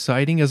UFO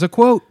sighting as a,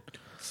 quote,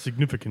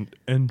 Significant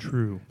and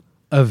true.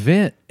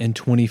 event in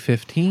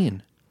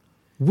 2015,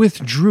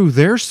 withdrew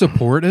their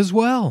support as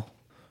well.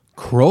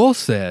 Kroll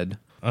said,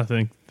 I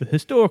think the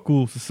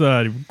Historical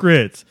Society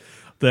regrets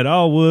that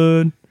our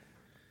word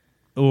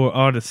or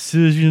our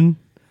decision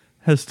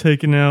has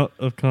taken out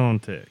of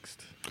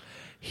context.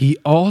 he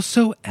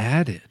also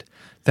added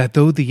that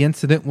though the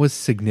incident was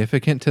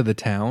significant to the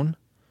town,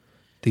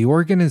 the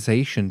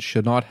organization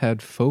should not have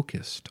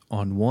focused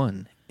on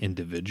one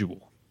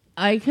individual.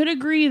 I could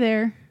agree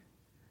there.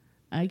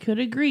 I could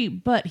agree,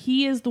 but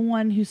he is the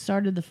one who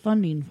started the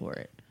funding for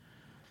it.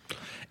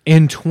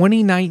 In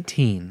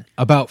 2019,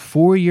 about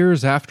 4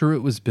 years after it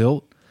was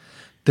built,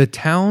 the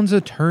town's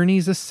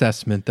attorney's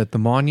assessment that the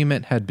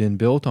monument had been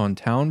built on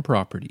town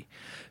property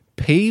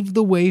paved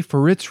the way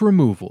for its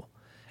removal,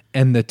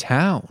 and the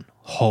town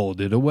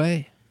hauled it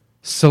away.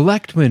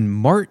 Selectman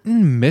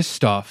Martin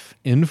Mistoff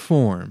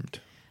informed.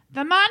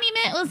 The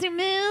monument was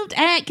removed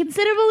at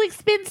considerable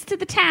expense to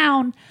the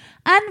town.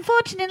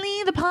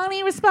 Unfortunately, the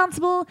party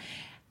responsible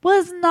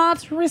was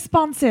not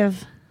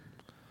responsive.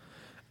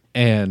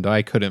 And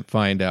I couldn't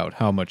find out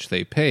how much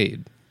they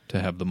paid to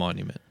have the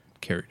monument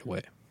carried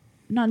away.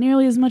 Not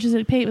nearly as much as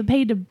it paid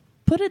to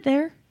put it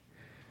there.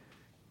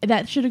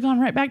 That should have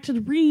gone right back to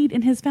Reed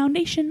and his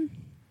foundation.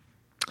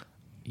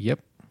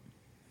 Yep.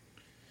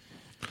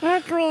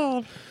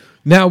 Agreed.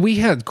 Now, we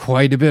had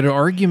quite a bit of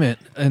argument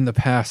in the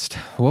past,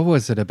 what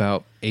was it,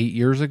 about 8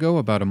 years ago,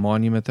 about a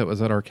monument that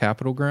was at our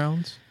Capitol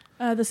grounds?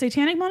 The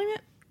Satanic Monument?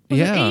 Was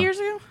it 8 years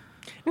ago?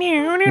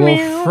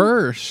 Well,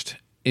 first,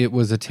 it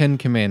was a Ten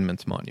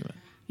Commandments monument.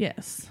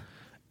 Yes.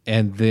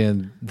 And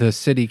then the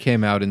city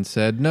came out and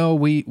said, no,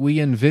 we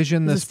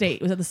envision The this...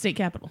 state. It was at the state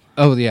capitol.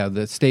 Oh, yeah,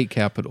 the state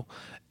capitol.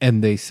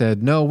 And they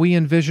said, no, we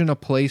envision a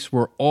place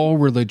where all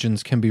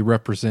religions can be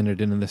represented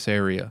in this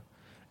area.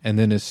 And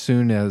then as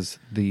soon as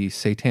the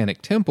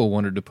Satanic Temple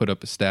wanted to put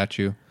up a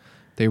statue,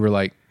 they were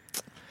like,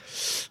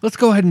 let's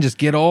go ahead and just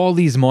get all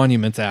these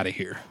monuments out of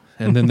here.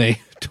 And then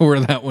they tore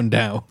that one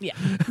down. Yeah.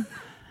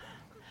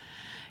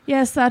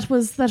 Yes, that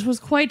was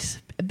quite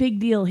a big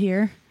deal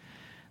here.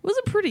 It was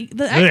a pretty...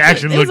 It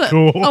actually looked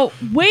cool. Oh,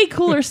 way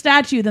cooler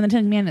statue than the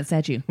Ten Commandments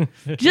statue.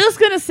 Just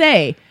going to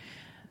say,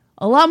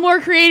 a lot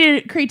more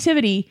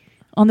creativity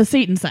on the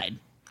Satan side.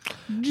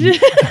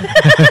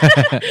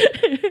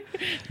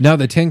 Now,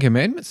 the Ten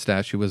Commandments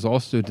statue was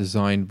also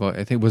designed by,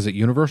 I think, was it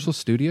Universal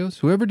Studios?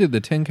 Whoever did the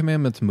Ten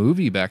Commandments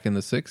movie back in the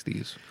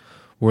 60s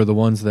were the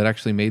ones that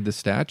actually made the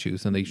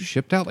statues, and they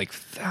shipped out like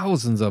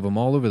thousands of them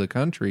all over the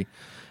country.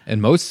 And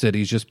most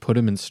cities just put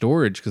them in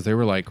storage because they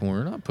were like,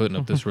 we're not putting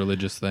up this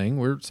religious thing.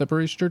 We're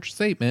Separation Church of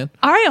State, man.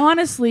 I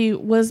honestly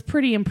was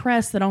pretty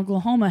impressed that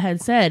Oklahoma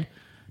had said,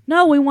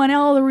 no, we want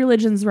all the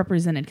religions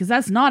represented, because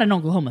that's not an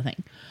Oklahoma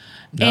thing.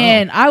 No.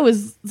 And I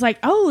was like,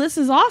 oh, this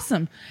is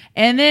awesome.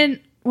 And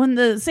then when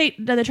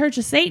the Church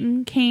of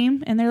Satan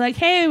came and they're like,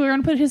 hey, we're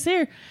going to put his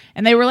here.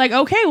 And they were like,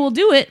 okay, we'll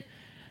do it.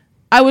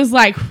 I was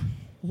like,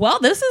 well,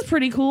 this is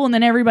pretty cool. And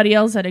then everybody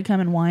else had to come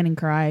and whine and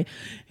cry.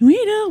 We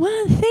don't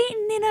want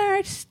Satan in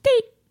our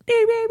state.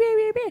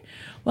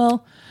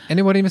 Well, and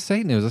it wasn't even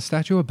Satan. It was a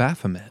statue of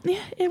Baphomet.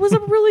 Yeah, it was a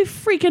really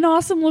freaking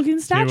awesome looking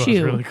statue.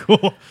 It was really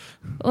cool.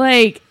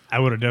 Like, I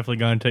would have definitely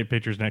gone and take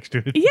pictures next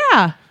to it.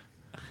 Yeah.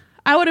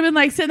 I would have been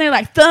like sitting there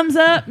like thumbs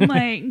up. I'm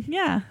like,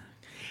 yeah.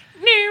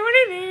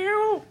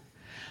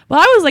 Well,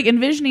 I was like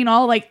envisioning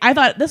all like, I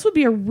thought this would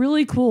be a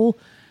really cool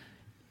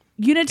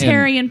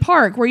Unitarian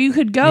park where you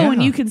could go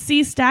and you could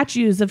see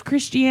statues of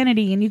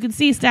Christianity and you could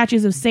see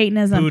statues of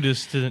Satanism,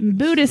 Buddhist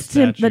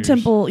the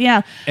temple,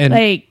 yeah.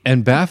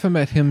 And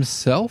Baphomet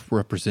himself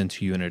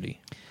represents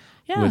unity,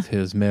 with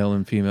his male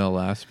and female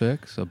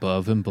aspects,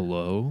 above and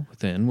below,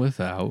 within,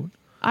 without.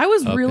 I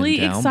was really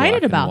down,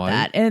 excited about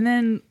that, and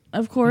then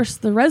of course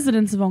the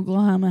residents of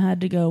Oklahoma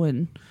had to go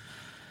and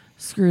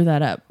screw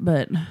that up.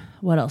 But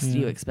what else do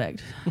you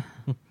expect?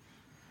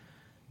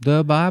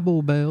 The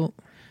Bible Belt.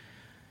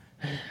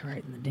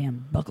 Right in the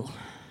damn buckle.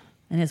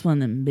 And it's one of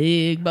them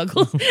big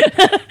buckles.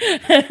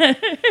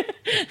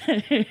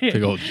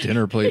 Big old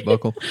dinner plate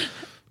buckle.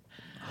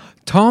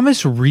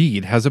 Thomas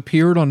Reed has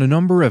appeared on a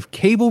number of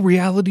cable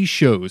reality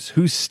shows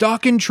whose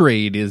stock and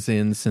trade is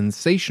in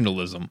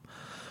sensationalism,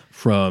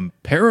 from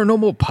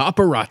paranormal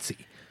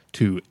paparazzi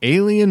to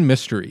alien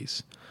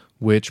mysteries,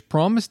 which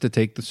promise to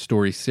take the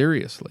story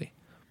seriously,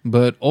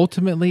 but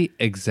ultimately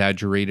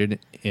exaggerated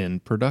in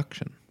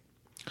production.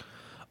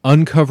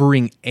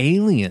 Uncovering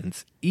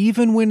aliens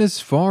even went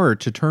as far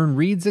to turn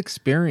Reed's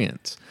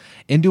experience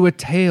into a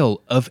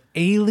tale of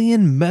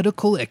alien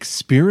medical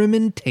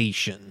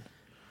experimentation.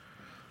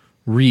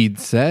 Reed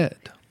said,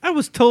 I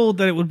was told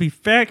that it would be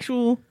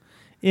factual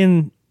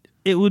and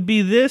it would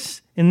be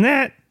this and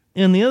that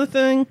and the other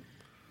thing.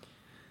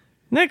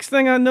 Next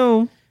thing I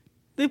know,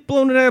 they've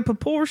blown it out of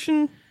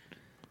proportion.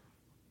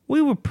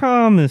 We were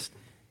promised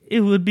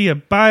it would be a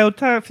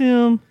biotype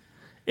film.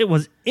 It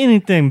was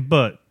anything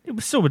but. It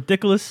was so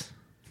ridiculous.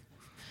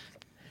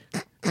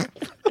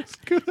 That's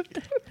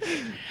good.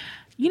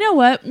 You know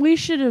what? We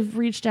should have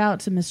reached out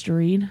to Mr.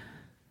 Reed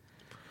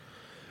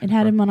and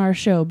had him on our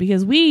show,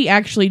 because we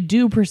actually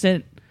do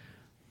present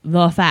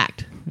the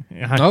fact.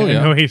 I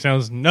know he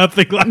sounds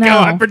nothing like how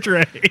I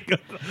portray.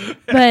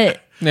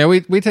 But yeah,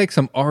 we take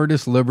some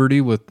artist liberty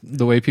with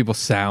the way people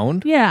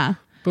sound. Yeah.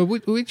 But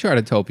we try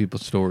to tell people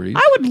stories.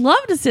 I would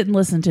love to sit and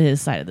listen to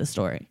his side of the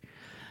story.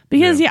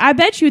 Because I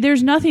bet you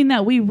there's nothing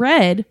that we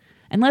read,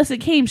 unless it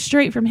came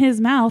straight from his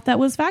mouth, that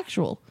was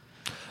factual.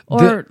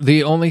 Or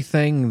the only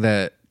thing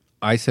that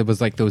I said was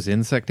like those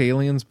insect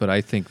aliens, but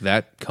I think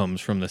that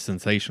comes from the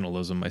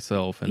sensationalism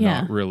myself and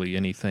not really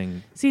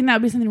anything. See, that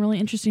would be something really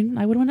interesting.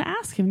 I would want to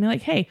ask him. Be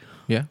like, hey,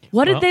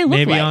 what did they look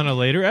like? Maybe on a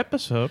later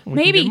episode.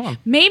 Maybe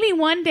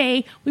one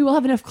day we will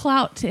have enough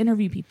clout to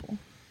interview people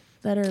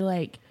that are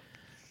like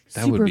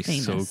that would be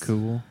famous. So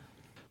cool.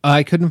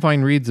 I couldn't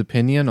find Reed's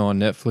opinion on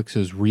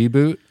Netflix's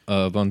reboot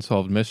of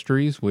Unsolved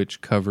Mysteries,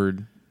 which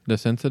covered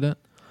this incident.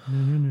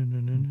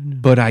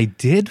 But I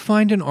did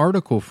find an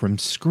article from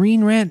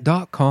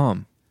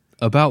ScreenRant.com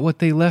about what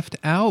they left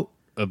out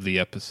of the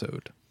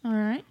episode. All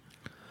right.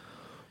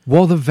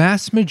 While the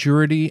vast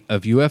majority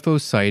of UFO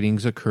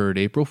sightings occurred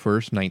April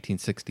 1st,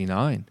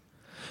 1969,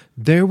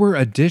 there were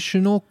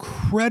additional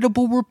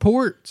credible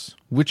reports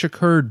which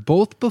occurred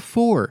both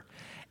before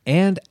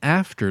and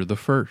after the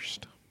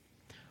first.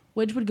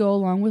 Which would go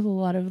along with a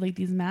lot of like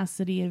these mass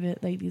sighting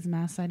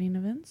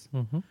events.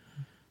 Mm-hmm.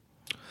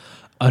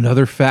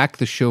 Another fact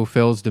the show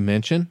fails to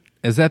mention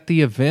is that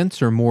the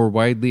events are more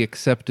widely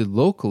accepted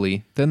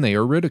locally than they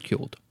are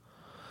ridiculed.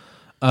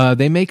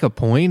 They make a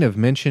point of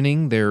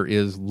mentioning there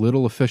is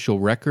little official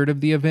record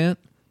of the event,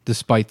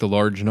 despite the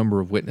large number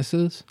of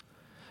witnesses.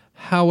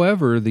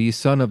 However, the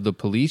son of the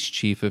police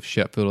chief of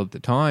Sheffield at the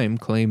time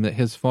claimed that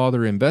his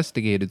father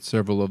investigated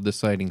several of the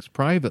sightings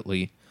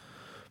privately,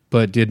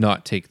 but did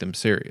not take them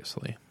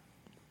seriously.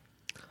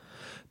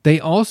 They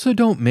also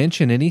don't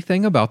mention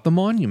anything about the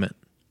monument,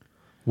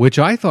 which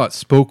I thought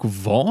spoke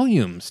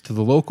volumes to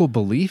the local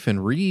belief in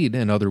Reed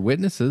and other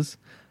witnesses,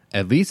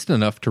 at least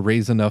enough to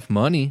raise enough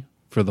money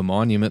for the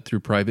monument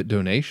through private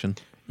donation.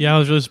 Yeah, I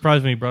was really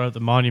surprised when he brought up the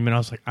monument. I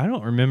was like, I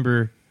don't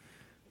remember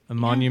a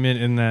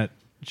monument in that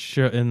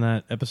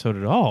episode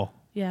at all.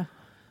 Yeah.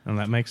 And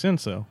that makes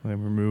sense, though. They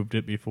removed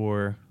it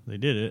before they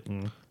did it.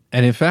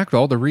 And in fact,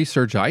 all the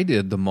research I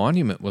did, the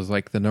monument was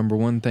like the number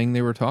one thing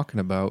they were talking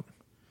about,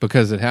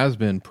 because it has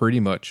been pretty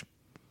much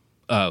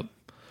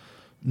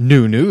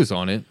new news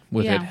on it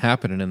with it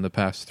happening in the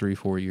past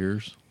 3-4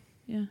 years.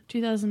 Yeah.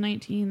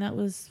 2019, that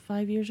was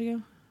 5 years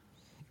ago.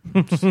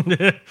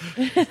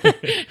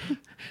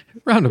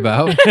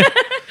 Roundabout.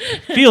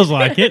 feels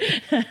like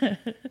it.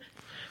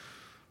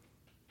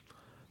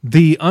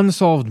 The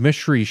Unsolved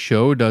Mysteries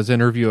show does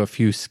interview a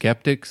few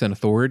skeptics and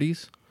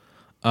authorities,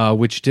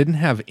 which didn't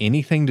have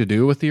anything to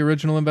do with the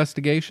original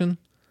investigation.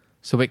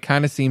 So it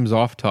kind of seems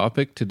off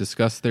topic to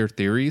discuss their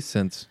theories,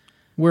 since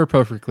we're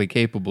perfectly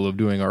capable of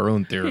doing our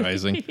own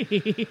theorizing.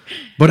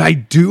 But I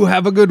do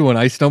have a good one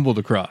I stumbled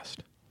across.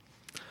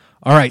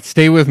 All right,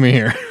 stay with me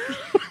here.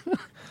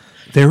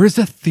 There is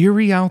a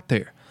theory out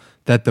there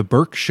that the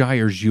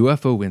Berkshire's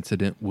UFO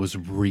incident was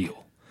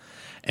real,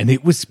 and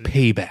it was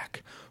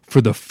payback for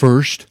the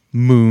first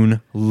moon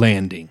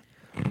landing.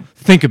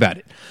 Think about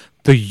it.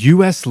 The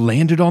U.S.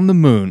 landed on the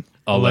moon,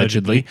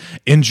 allegedly,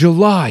 in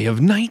July of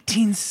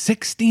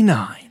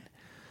 1969.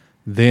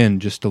 Then,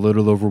 just a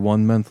little over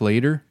 1 month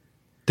later,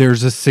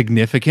 there's a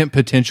significant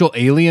potential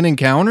alien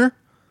encounter?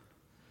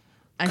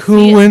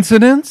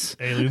 Coincidence?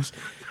 Aliens.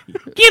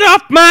 Get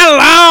off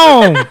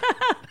my lawn!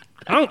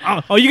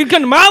 Oh, you can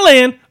come to my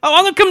land? Oh,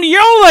 I'm going to come to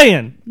your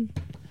land.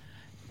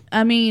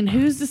 I mean,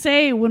 who's to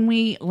say when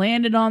we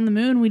landed on the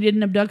moon we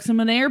didn't abduct some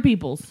of the air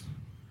peoples?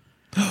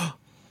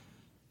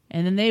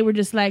 And then they were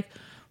just like,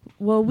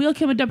 well, we'll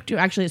come abduct you.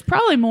 Actually, it's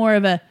probably more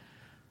of a,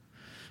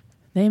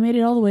 they made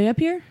it all the way up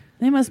here?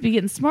 They must be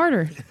getting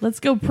smarter. Let's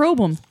go probe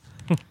them.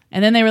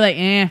 And then they were like,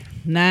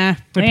 nah.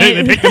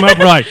 They picked them up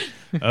right.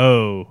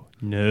 Oh,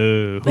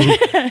 no.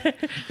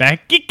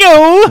 Back you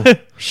go.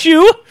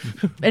 Shoo.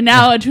 And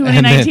now in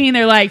 2019,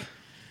 they're like,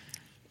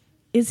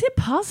 is it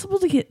possible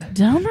to get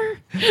dumber?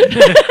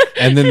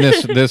 And then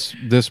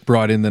this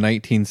brought in the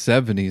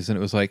 1970s, and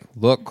it was like,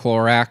 look,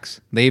 Clorox,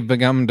 they've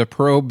begun to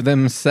probe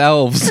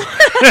themselves.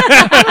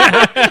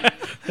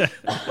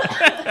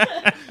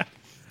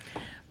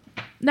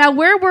 Now,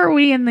 where were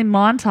we in the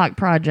Montauk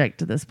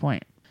Project at this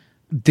point?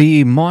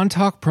 The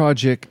Montauk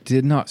Project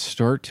did not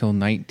start till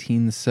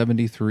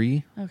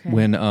 1973,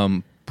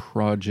 when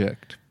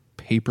Project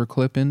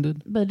Paperclip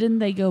ended. But didn't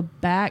they go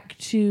back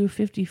to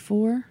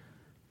 54? Am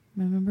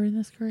I remembering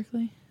this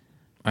correctly?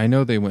 I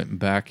know they went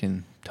back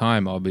in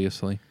time,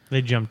 obviously.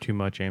 They jumped too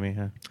much, Amy,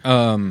 huh?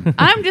 I'm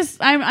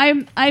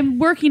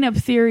working up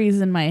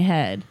theories in my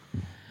head.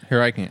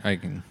 Here, I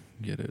can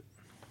get it.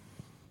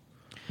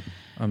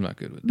 I'm not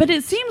good with But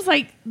it seems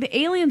like the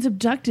aliens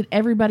abducted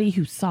everybody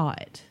who saw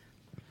it.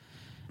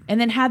 And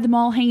then had them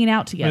all hanging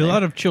out together. A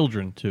lot of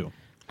children, too.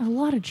 A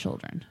lot of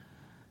children.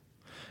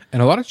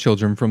 And a lot of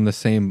children from the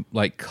same,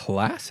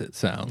 class, it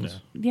sounds.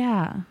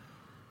 Yeah.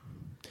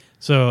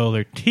 So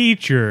their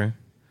teacher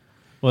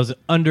was an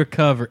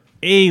undercover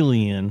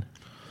alien.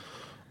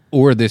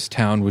 Or this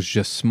town was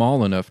just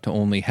small enough to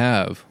only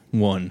have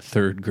one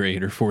 3rd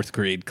grade or 4th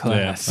grade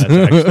class.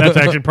 Yeah, that's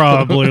actually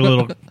probably a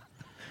little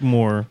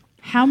more.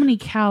 How many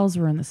cows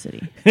were in the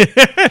city?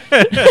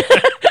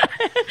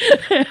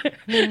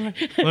 Let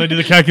me do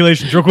the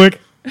calculations real quick.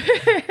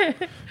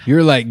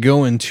 You're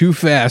going too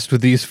fast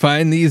with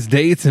find these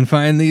dates and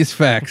find these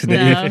facts,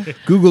 Dave. No.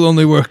 Google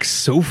only works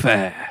so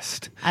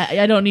fast.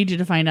 I don't need you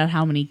to find out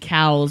how many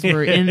cows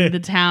were in the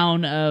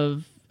town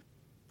of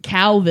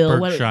Cowville.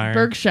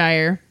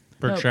 Berkshire.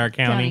 Berkshire Oh,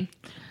 County.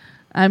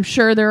 I'm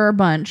sure there are a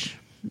bunch.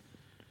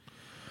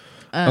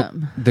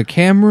 The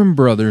Cameron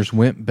brothers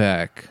went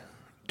back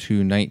to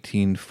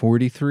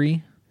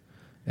 1943,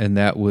 and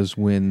that was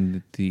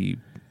when the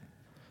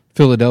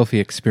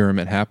Philadelphia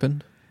experiment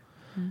happened.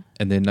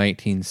 And then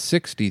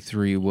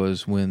 1963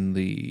 was when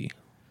the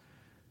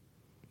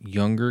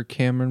younger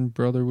Cameron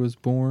brother was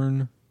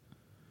born.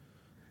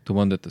 The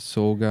one that the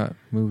soul got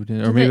moved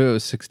in. Or Did maybe they- it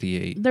was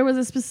 68. There was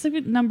a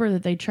specific number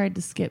that they tried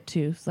to skip to.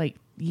 It's like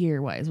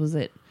year-wise. Was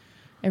it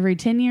every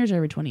 10 years or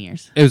every 20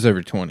 years? It was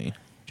every 20.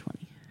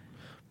 20.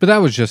 But that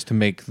was just to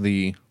make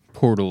the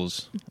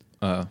portals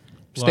Large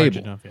stable.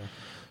 enough, yeah.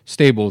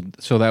 Stable,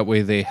 so that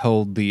way they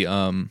held the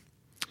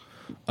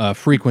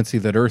frequency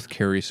that Earth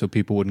carries so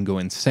people wouldn't go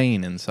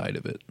insane inside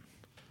of it.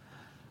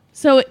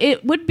 So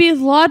it would be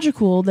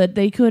logical that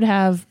they could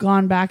have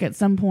gone back at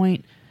some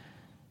point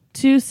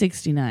to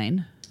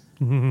 69.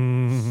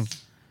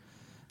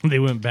 They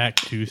went back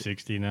to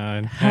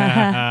 69.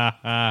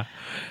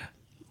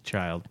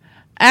 Child.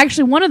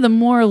 Actually, one of the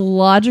more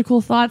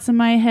logical thoughts in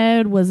my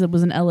head was it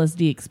was an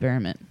LSD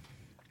experiment.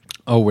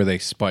 Oh, where they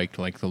spiked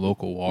like the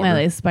local water. Yeah,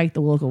 they spiked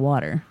the local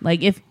water.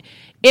 Like if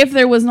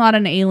there was not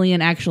an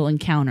alien actual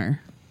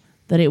encounter,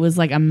 that it was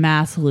like a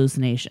mass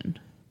hallucination.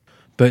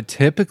 But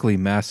typically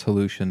mass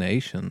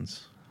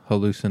hallucinations,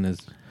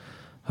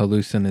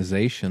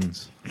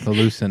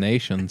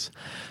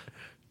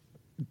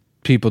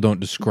 people don't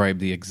describe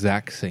the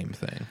exact same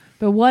thing.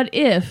 But what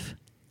if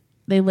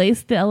they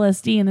laced the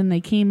LSD and then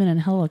they came in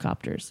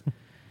helicopters?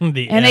 And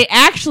they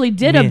actually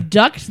did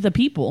abduct the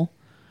people,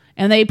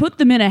 and they put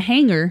them in a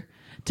hangar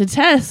to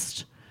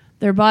test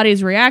their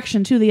body's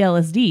reaction to the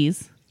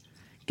LSDs,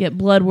 get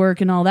blood work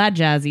and all that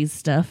jazzy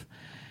stuff,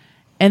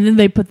 and then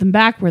they put them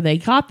back where they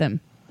caught them.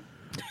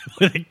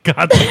 They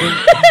got them.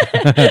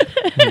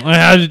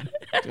 I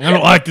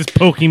don't like this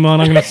Pokemon.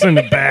 I'm going to send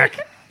it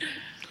back.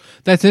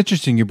 That's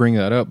interesting you bring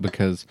that up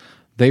because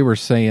they were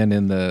saying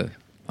in the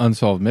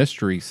Unsolved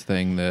Mysteries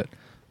thing that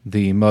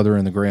the mother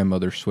and the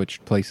grandmother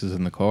switched places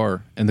in the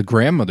car, and the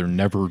grandmother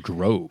never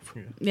drove.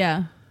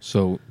 Yeah.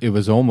 So it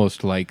was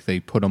almost like they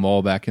put them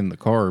all back in the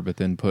car, but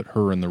then put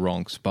her in the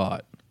wrong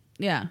spot.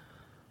 Yeah.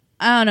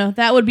 I don't know.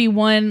 That would be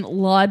one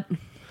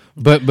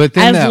But then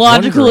as that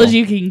logical one girl, as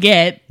you can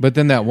get. But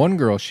then that one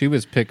girl, she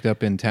was picked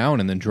up in town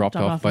and then dropped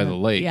off by the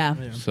lake. Yeah.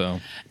 So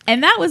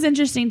And that was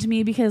interesting to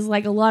me because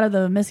like a lot of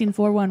the missing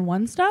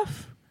 411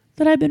 stuff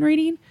that I've been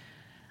reading,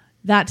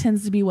 that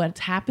tends to be what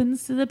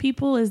happens to the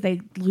people is they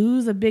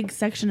lose a big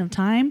section of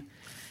time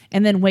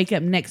and then wake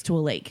up next to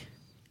a lake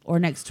or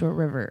next to a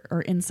river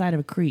or inside of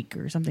a creek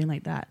or something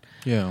like that.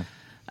 yeah.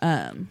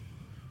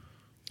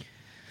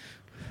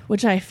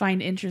 Which I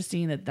find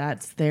interesting that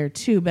that's there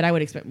too, but I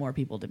would expect more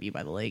people to be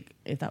by the lake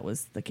if that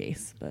was the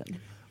case. But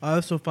I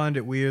also find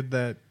it weird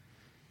that,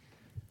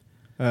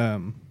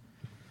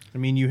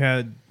 you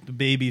had the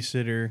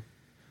babysitter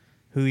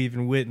who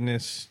even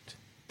witnessed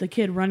the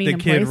kid running the in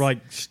kid place.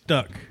 like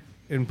stuck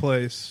in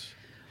place.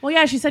 Well,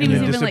 yeah, she said he and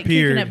was then even like kicking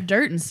disappeared. up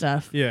dirt and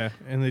stuff. Yeah,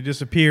 and they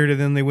disappeared, and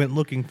then they went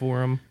looking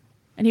for him.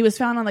 And he was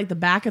found on like the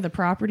back of the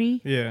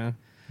property. Yeah,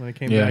 when they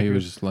came Yeah, back, he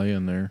was just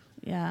laying there.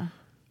 Yeah.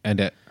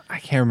 And I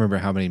can't remember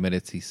how many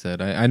minutes he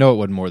said. I know it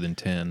wasn't more than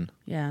 10.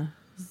 Yeah.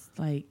 It's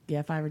like,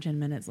 5 or 10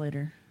 minutes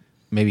later.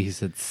 Maybe he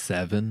said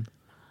 7.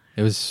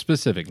 It was a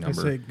specific I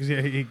number. say, 'cause,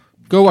 yeah, he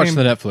Go watch came-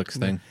 the Netflix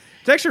thing.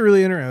 It's actually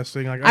really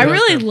interesting. Like I like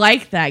really that.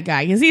 like that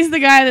guy because he's the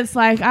guy that's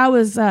like, I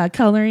was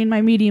coloring.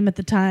 My medium at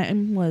the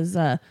time was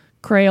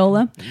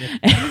Crayola.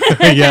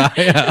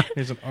 yeah.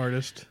 He's an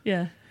artist.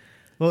 Yeah.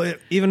 Well,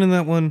 even in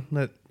that one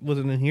that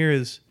wasn't in here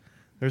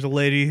there's a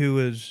lady who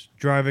was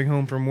driving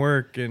home from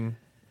work and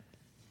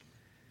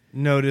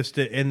noticed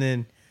it and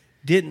then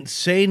didn't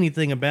say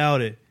anything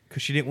about it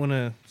because she didn't want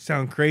to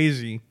sound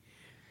crazy.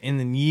 And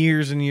then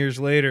years and years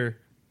later,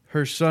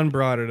 her son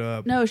brought it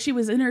up. No, she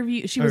was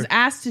interviewed. She was Or-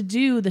 asked to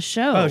do the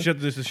show. Oh, shut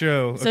this the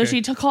show. So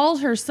Okay. she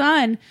called her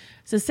son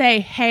to say,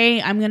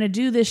 hey, I'm going to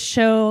do this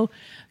show.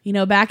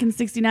 Back in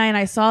 69,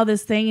 I saw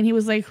this thing. And he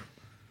was like,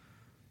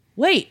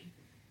 wait,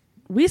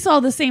 we saw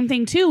the same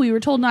thing too. We were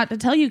told not to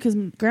tell you because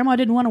grandma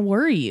didn't want to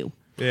worry you.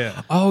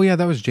 Yeah. Oh, yeah,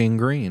 that was Jane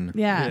Green.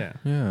 Yeah.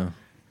 Yeah.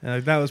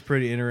 That was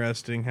pretty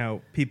interesting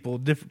how people,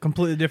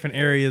 completely different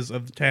areas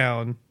of the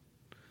town,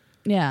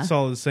 Yeah.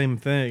 saw the same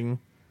thing.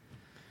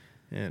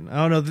 And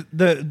I don't know,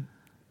 the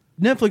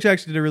Netflix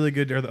actually did a really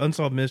good, or the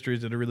Unsolved Mysteries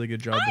did a really good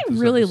job. I with this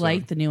really episode.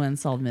 like the new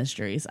Unsolved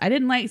Mysteries. I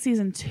didn't like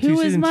season 2 as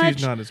Season much.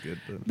 2's not as good.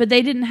 But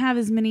they didn't have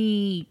as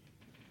many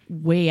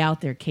way out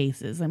there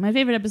cases. Like my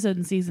favorite episode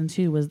in season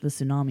 2 was the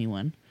tsunami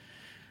one.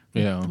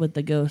 Yeah. With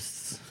the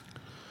ghosts.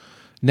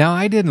 Now,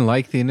 I didn't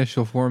like the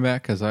initial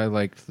format because I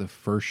liked the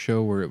first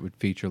show where it would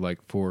feature like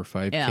 4 or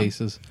 5 Yeah.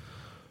 cases.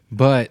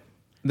 But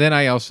then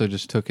I also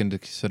just took into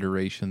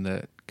consideration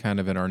that kind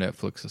of in our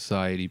Netflix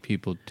society,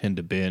 people tend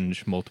to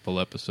binge multiple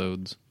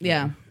episodes.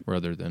 Yeah.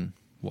 Rather than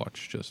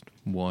watch just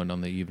one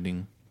on the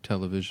evening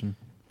television.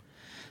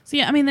 So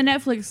yeah, I mean the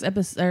Netflix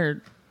episode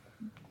or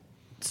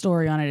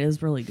story on it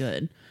is really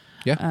good.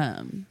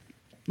 Yeah.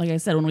 Like I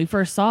said, when we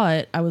first saw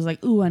it, I was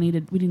like, "Ooh, we need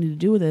to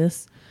do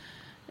this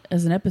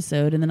as an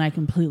episode," and then I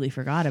completely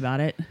forgot about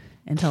it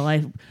until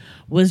I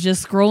was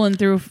just scrolling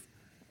through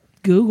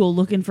Google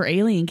looking for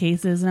alien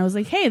cases, and I was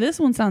like, "Hey, this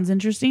one sounds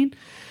interesting."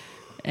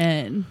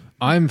 And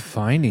I'm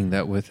finding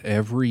that with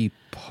every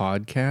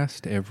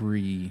podcast,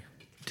 every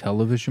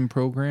television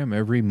program,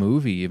 every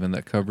movie even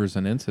that covers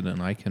an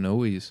incident, I can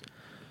always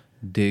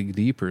dig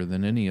deeper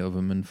than any of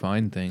them and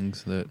find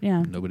things that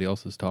Yeah. nobody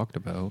else has talked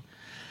about.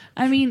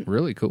 I mean,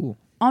 Really cool.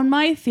 on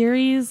my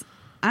theories,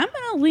 I'm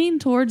going to lean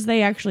towards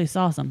they actually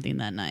saw something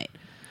that night.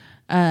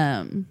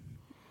 I'm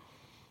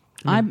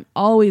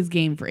always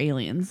game for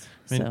aliens.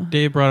 I mean, So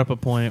Dave brought up a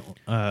point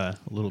a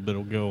little bit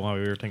ago while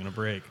we were taking a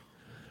break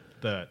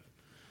that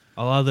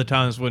a lot of the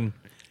times when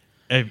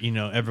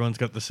everyone's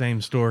got the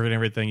same story and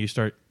everything, you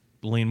start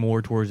lean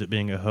more towards it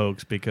being a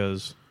hoax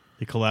because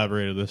he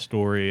collaborated the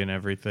story and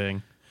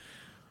everything.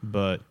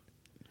 But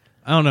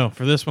I don't know.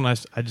 For this one, I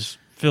just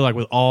feel like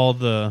with all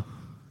the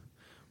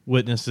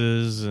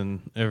witnesses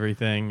and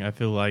everything, I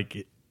feel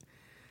like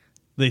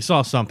they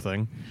saw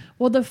something.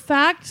 well, the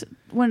fact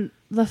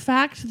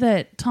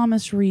that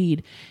Thomas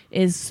Reed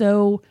is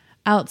so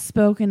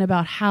outspoken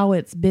about how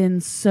it's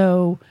been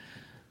so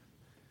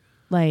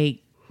like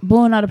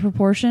blown out of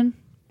proportion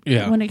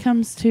when it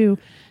comes to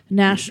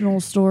national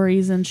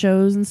stories and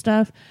shows and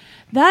stuff,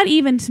 that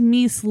even to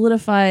me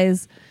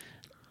solidifies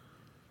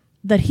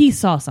that he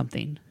saw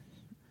something.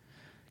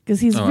 Because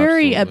he's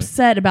very absolutely.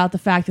 upset about the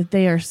fact that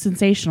they are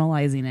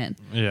sensationalizing it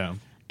Yeah.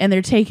 and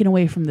they're taking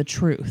away from the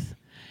truth.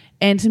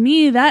 And to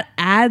me, that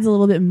adds a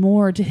little bit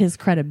more to his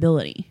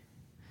credibility.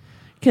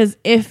 Because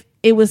if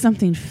it was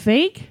something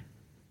fake,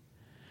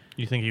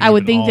 You think he I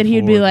would been think all that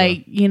he'd for be the-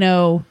 like,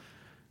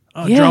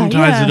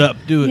 dramatize it up,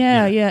 do it.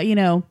 Yeah, yeah, I don't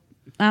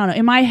know.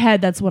 In my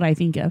head, that's what I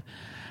think of.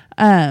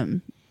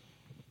 But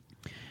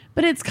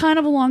it's kind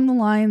of along the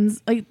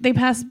lines, like they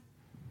pass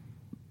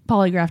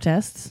polygraph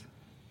tests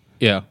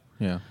Yeah,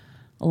 yeah.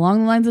 along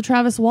the lines of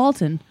Travis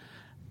Walton.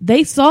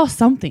 They saw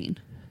something.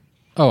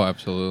 Oh,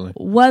 absolutely.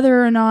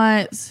 Whether or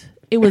not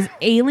it was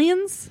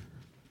aliens,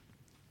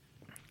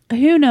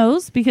 who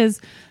knows? Because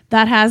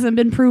that hasn't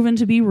been proven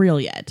to be real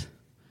yet.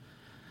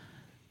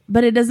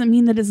 But it doesn't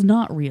mean that it's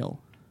not real.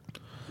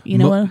 You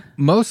know what?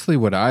 Mostly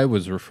what I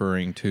was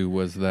referring to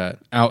was that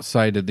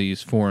outside of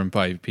these 4 and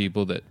 5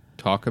 people that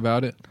talk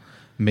about it,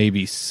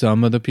 maybe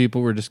some of the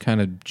people were just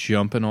kind of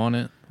jumping on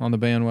the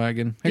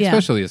bandwagon, Yeah.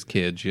 especially as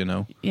kids,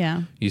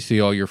 Yeah. You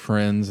see all your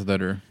friends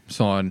that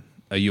saw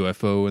a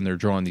UFO and they're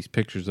drawing these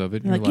pictures of it.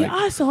 And You're you're like,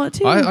 yeah, I saw it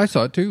too. I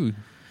saw it too.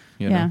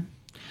 You know? Yeah.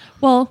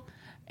 Well,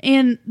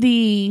 in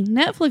the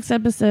Netflix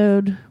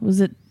episode,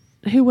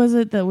 who was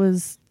it that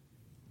was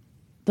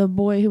the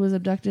boy who was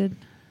abducted?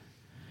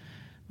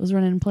 Was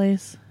running in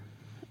place?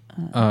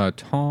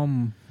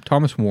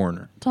 Thomas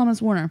Warner. Thomas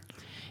Warner.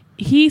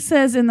 He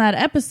says in that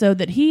episode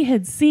that he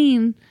had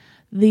seen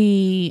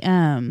the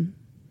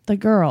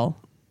girl,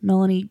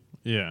 Melanie,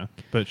 Yeah,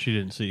 but she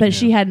didn't see. but him.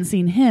 she hadn't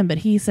seen him, but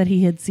he said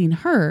he had seen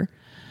her.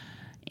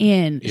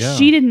 And Yeah.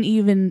 they didn't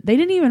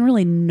even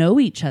really know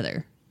each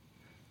other.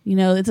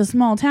 It's a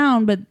small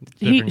town, but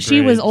Different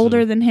she was grades older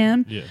and- than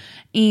him. Yeah.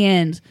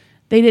 And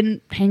they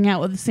didn't hang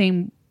out with the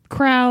same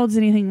crowds,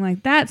 anything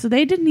like that. So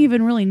they didn't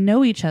even really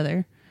know each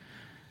other.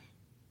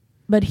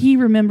 But he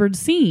remembered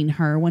seeing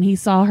her when he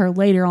saw her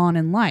later on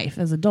in life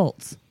as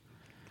adults.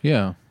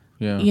 Yeah,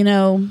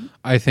 yeah.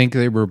 I think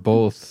they were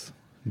both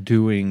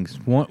doing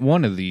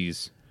one of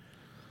these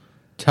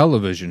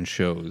television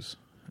shows,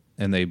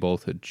 and they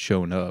both had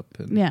shown up.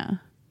 And Yeah.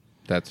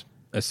 that's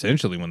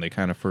essentially when they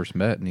kind of first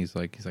met. And he's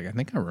like, I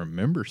think I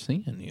remember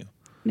seeing you.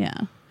 Yeah.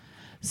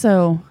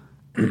 So,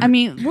 I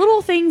mean,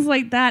 little things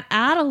like that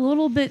add a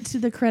little bit to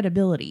the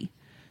credibility,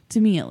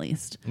 to me at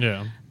least.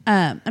 Yeah.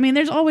 I mean,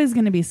 there's always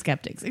going to be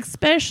skeptics,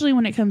 especially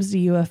when it comes to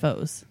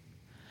UFOs,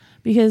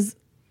 because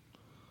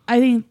I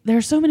think there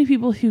are so many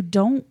people who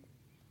don't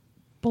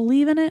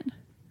believe in it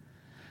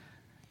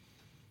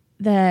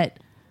that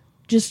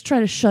just try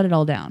to shut it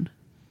all down.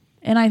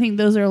 And I think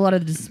those are a lot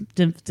of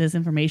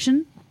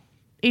disinformation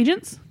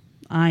agents.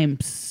 I'm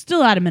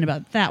still adamant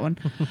about that one.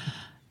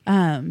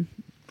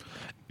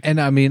 And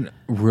I mean,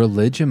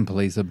 religion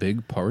plays a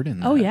big part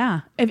in that. Oh,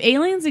 yeah. If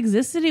aliens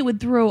existed, it would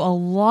throw a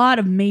lot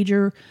of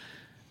major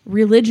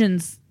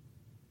religions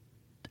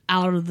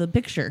out of the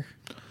picture.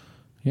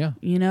 Yeah.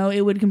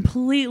 It would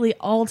completely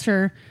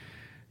alter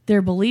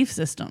their belief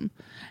system.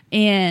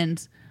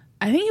 And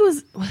I think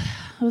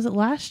was it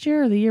last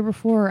year or the year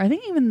before? I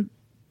think even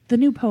the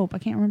new Pope, I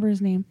can't remember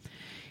his name,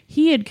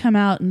 he had come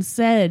out and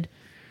said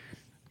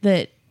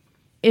that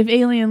if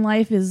alien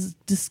life is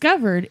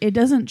discovered, it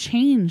doesn't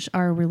change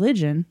our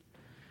religion.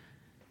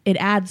 It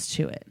adds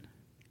to it.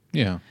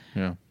 Yeah.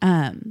 Yeah.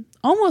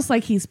 Almost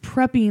like he's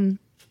prepping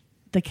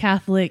the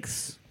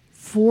Catholics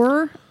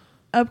for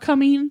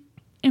upcoming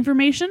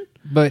information.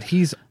 But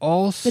he's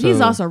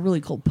also a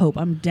really cool Pope.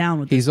 I'm down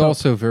with this he's Pope.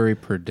 also very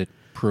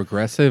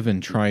progressive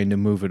and trying to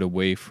move it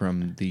away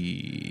from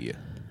the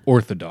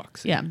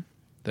orthodoxy Yeah.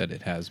 that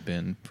it has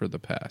been for the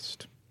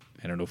past,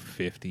 I don't know,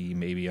 50,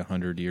 maybe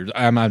 100 years.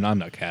 I'm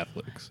not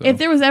Catholic. So. If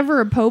there was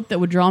ever a Pope that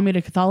would draw me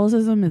to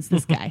Catholicism, it's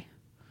this guy.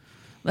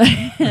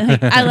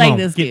 I like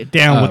this Get dude.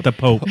 down with the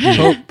Pope.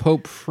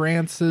 Pope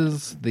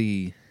Francis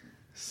the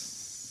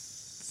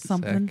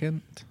Something.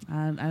 second.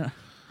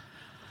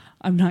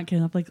 I'm not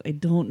getting up. Like, I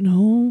don't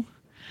know.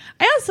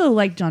 I also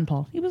like John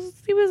Paul. He was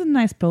a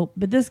nice pope,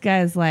 but this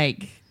guy's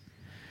like,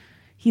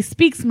 he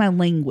speaks my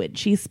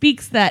language. He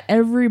speaks that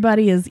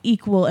everybody is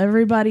equal,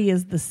 everybody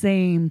is the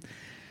same.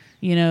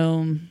 You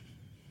know,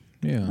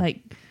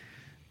 like,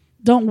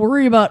 don't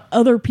worry about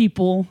other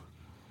people's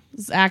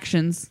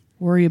actions.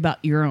 Worry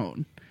about your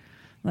own,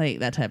 like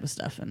that type of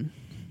stuff, and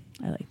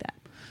I like that.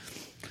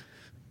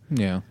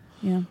 Yeah.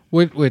 Yeah.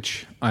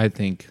 Which I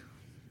think,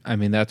 I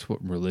mean, that's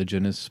what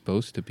religion is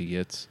supposed to be.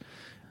 It's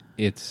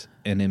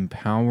an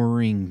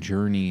empowering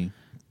journey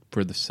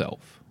for the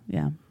self.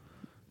 Yeah.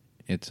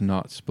 It's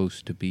not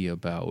supposed to be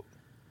about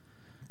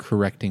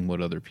correcting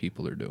what other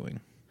people are doing.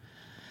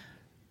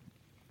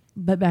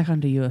 But back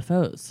onto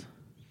UFOs.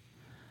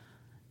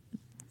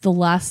 The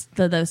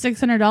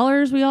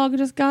 $600 we all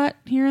just got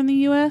here in the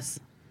U.S.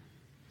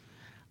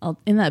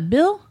 In that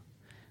bill,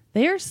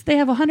 they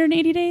have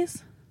 180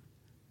 days.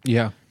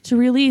 Yeah. To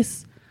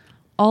release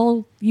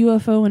all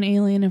UFO and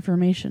alien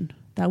information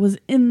that was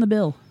in the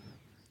bill.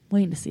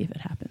 Waiting to see if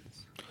it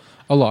happens.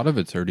 A lot of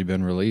it's already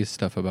been released.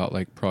 Stuff about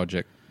like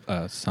Project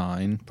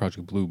Sign,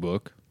 Project Blue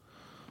Book.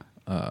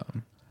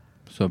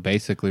 So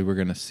basically, we're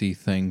going to see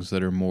things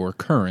that are more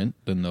current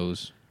than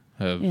those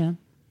have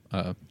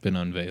been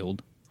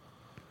unveiled.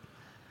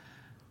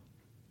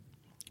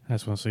 I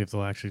just want to see if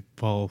they'll actually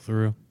follow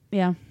through.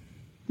 Yeah.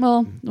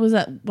 Well, was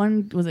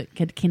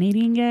it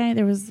Canadian guy?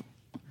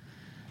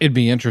 It'd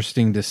be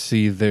interesting to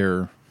see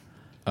their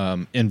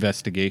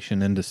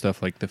investigation into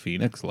stuff like the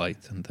Phoenix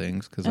Lights and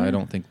things, because I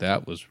don't think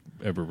that was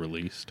ever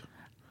released.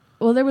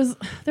 Well, there was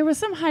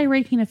some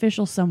high-ranking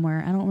official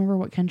somewhere. I don't remember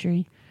what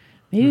country.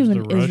 Maybe There's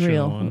even the Russian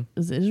Israel. one.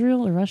 Is it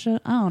Israel or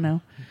Russia? I don't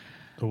know.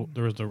 I think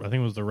it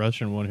was the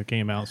Russian one who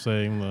came out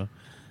saying the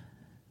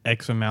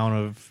X amount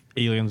of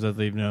aliens that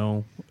they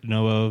know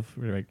of,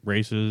 like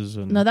races.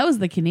 And No, that was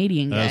the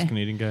Canadian guy. that was the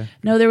Canadian guy.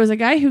 No, there was a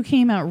guy who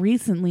came out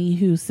recently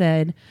who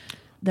said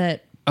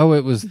that. Oh,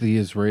 it was the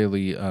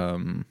Israeli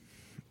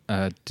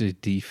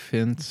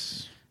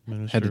defense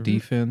Minister. head of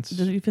defense,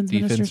 The defense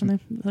minister or something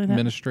like that.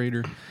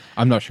 administrator.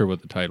 I'm not sure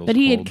what the title. But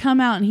he had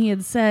come out and he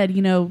had said,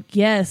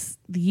 yes,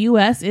 the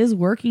U.S. is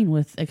working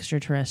with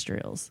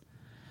extraterrestrials,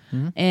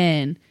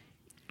 and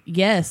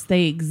yes,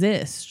 they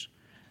exist,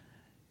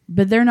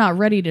 but they're not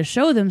ready to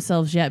show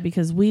themselves yet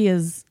because we,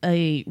 as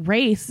a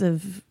race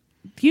of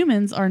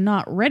humans, are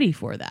not ready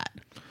for that.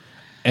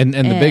 And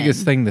the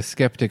biggest thing the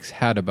skeptics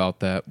had about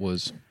that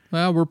was,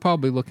 well, we're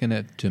probably looking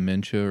at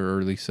dementia or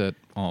early set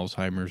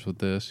Alzheimer's with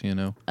this,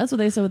 That's what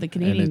they said with the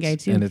Canadian guy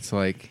too. And it's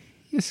like,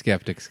 you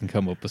skeptics can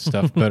come up with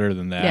stuff better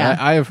than that.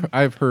 Yeah.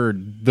 I've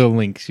heard the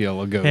links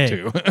y'all go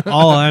to.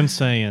 All I'm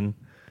saying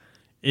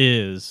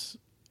is,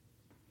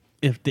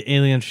 if the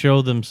aliens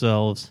show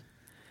themselves,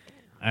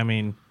 I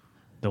mean,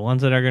 the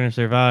ones that are going to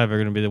survive are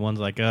going to be the ones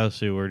like us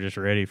who are just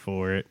ready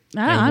for it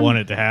and want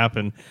it to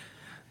happen.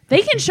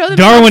 They can show them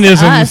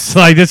Darwinism's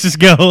like, let's just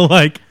go.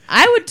 Like,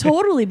 I would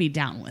totally be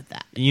down with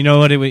that. you know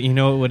what it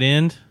would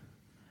end?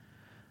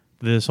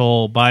 This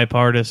whole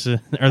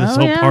bipartisan or this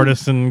whole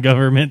partisan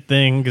government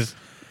thing, because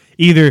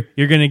either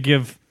you're going to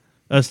give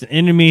us an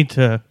enemy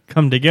to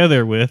come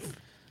together with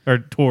or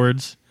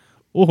towards,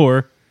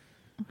 or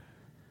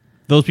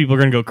those people are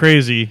going to go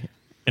crazy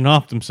and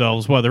off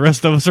themselves while the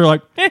rest of us are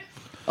like, eh.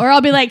 Or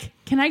I'll be like,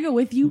 can I go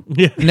with you?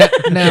 Yeah.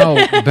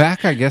 Now,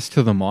 back, I guess,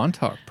 to the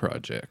Montauk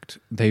Project,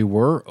 they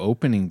were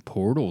opening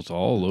portals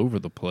all over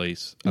the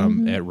place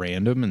at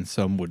random, and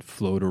some would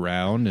float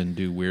around and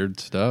do weird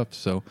stuff.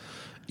 So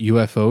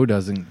UFO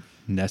doesn't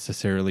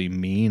necessarily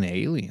mean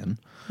alien.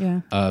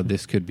 Yeah.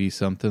 This could be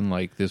something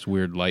like this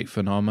weird light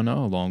phenomena,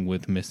 along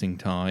with missing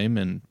time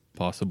and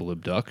possible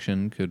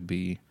abduction. Could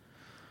be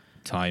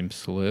time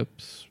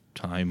slips,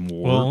 time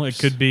warps. Well, it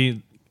could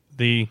be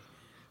this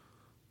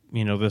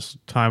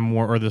time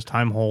war or this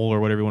time hole or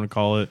whatever you want to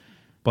call it,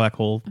 black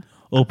hole,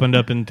 opened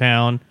up in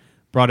town,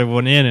 brought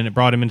everyone in, and it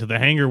brought them into the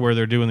hangar where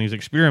they're doing these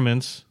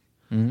experiments,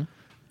 and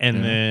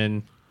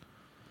then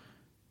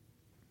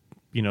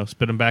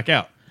spit them back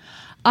out.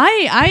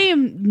 I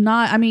am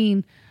not. I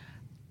mean,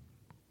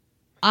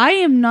 I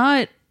am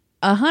not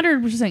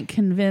 100%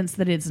 convinced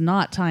that it's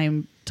not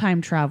time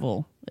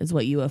travel is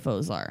what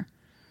UFOs are.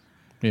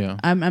 Yeah.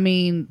 I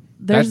mean,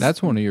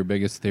 that's one of your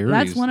biggest theories.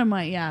 That's one of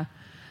my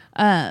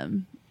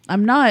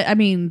I'm not. I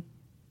mean,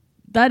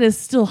 that is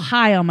still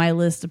high on my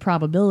list of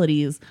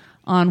probabilities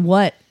on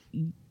what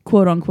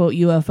quote unquote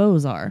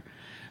UFOs are.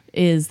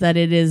 Is that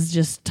it is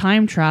just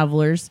time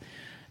travelers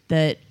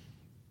that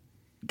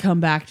come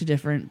back to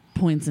different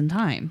points in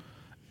time.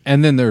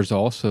 And then there's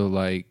also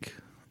like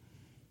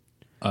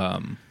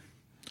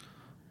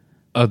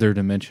other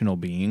dimensional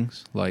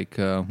beings. Like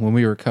when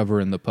we were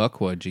covering the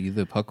Pukwudgie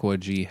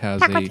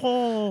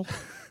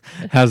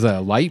has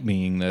a light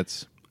being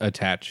that's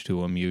attached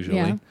to him usually.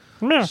 Yeah.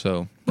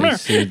 So they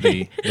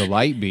see the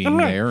light being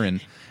there,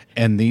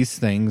 and these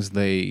things,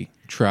 they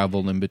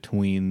travel in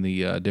between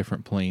the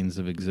different planes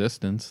of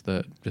existence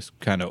that just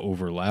kind of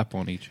overlap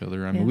on each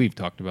other. I mean, we've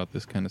talked about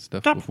this kind of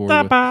stuff before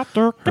with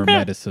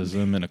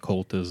hermeticism and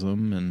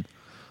occultism and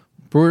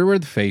where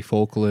the Fey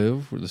folk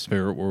live, where the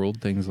spirit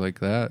world, things like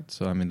that.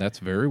 So, I mean, that's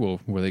very well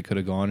where they could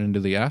have gone into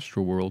the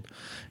astral world.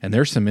 And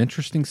there's some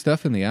interesting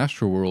stuff in the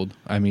astral world.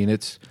 I mean,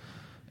 it's,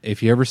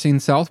 if you ever seen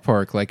South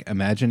Park, like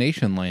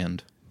Imagination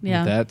Land,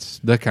 Yeah. that's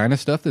the kind of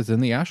stuff that's in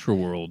the astral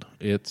world.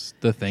 It's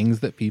the things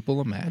that people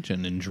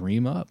imagine and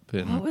dream up.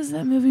 And What was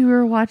that movie we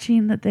were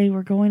watching that they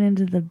were going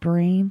into the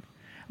brain?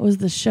 It was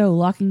the show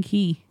Lock and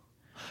Key.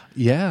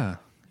 yeah.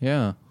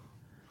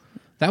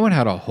 That one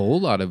had a whole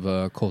lot of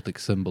occultic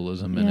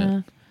symbolism in Yeah.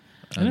 it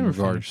I in never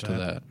regards finished to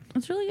that. that.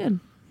 It's really good.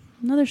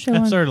 Another show.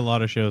 I've on- started a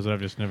lot of shows that I've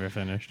just never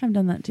finished. I've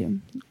done that too.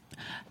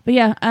 But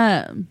yeah,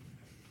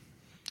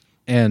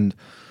 And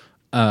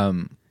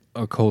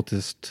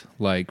occultist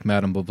like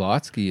Madame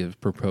Blavatsky have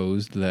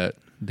proposed that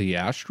the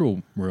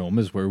astral realm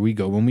is where we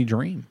go when we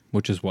dream,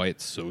 which is why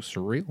it's so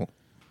surreal.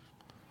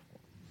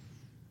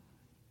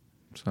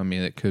 So, I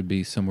mean, it could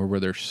be somewhere where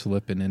they're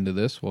slipping into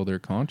this while they're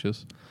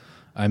conscious.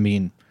 I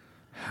mean,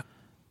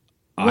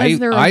 was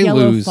there a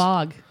yellow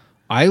fog?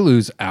 I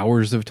lose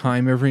hours of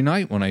time every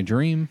night when I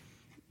dream.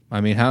 I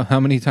mean, how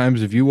many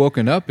times have you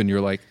woken up and you're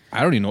like,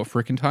 I don't even know what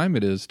freaking time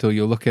it is till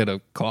you look at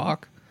a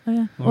clock? Oh,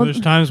 yeah. Well, there's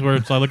times where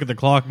I look at the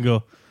clock and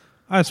go,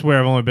 I swear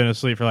I've only been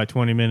asleep for like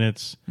 20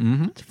 minutes.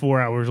 Mm-hmm. It's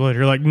 4 hours later.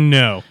 You're like,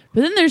 no.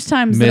 But then there's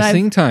times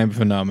Missing time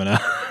phenomena.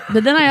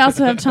 But then I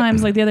also have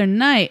times like the other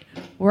night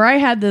where I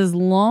had this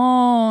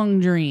long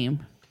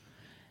dream.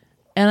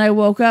 And I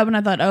woke up and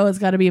I thought, oh, it's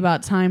got to be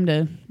about time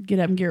to get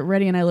up and get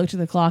ready. And I looked at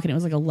the clock and it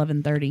was like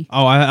 11:30.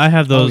 Oh, I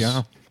have those. Oh,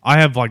 yeah. I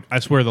have, like, I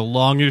swear, the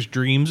longest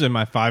dreams in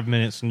my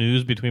 5-minute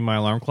snooze between my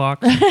alarm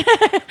clocks.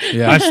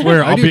 Yeah, I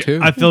swear, I do too.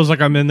 I feels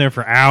like I'm in there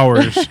for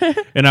hours.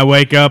 And I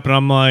wake up and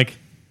I'm like,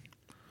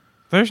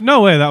 there's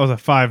no way that was a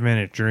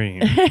 5-minute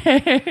dream.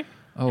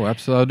 Oh,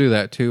 absolutely. I'll do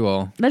that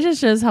too. That just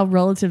shows how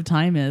relative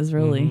time is,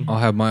 really. I'll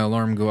have my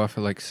alarm go off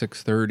at like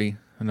 6:30,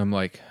 and I'm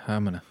like,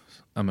 I'm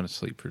gonna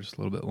sleep for just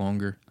a little bit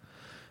longer.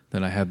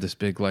 Then I have this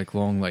big, like,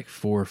 long, like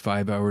 4 or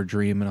 5 hour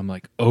dream, and I'm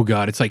like, oh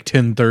god, it's like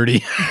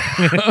 10:30.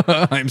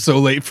 I'm so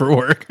late for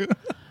work.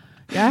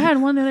 Yeah, I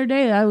had one the other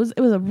day. It was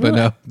a really, But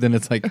no, then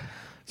it's like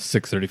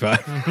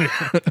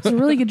 6:35. it was a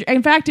really good.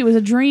 In fact, it was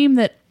a dream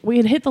that we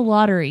had hit the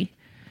lottery,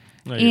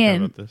 No, you're talking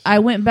and about this. I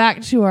went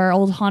back to our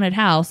old haunted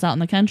house out in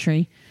the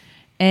country,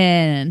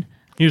 and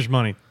Here's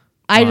money.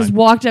 I Fine. just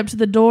walked up to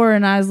the door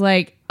and I was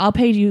like, "I'll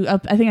pay you." I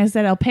think I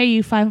said, "I'll pay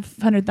you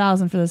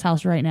 $500,000 for this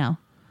house right now."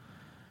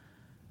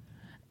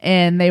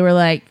 And they were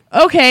like,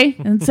 "Okay."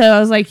 And so I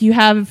was like, "You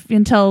have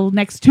until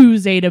next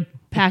Tuesday to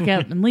pack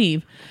up and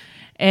leave."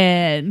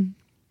 And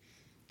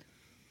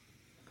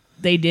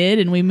they did,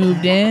 and we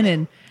moved in.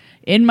 And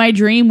in my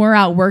dream, we're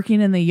out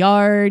working in the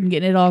yard and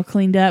getting it all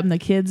cleaned up, and the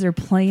kids are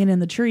playing in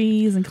the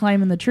trees and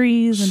climbing the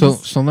trees. And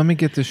So let me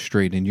get this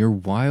straight. In your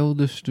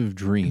wildest of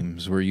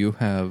dreams, where you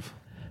have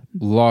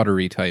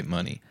lottery type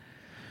money,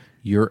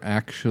 you're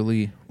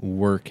actually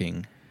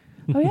working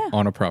oh yeah,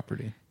 on a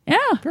property. yeah.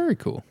 Very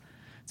cool.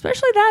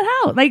 Especially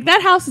that house. Like,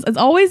 that house, it's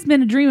always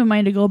been a dream of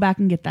mine to go back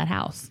and get that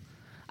house.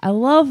 I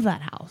love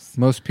that house.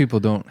 Most people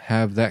don't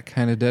have that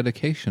kind of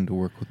dedication to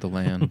work with the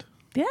land.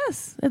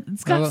 Yes.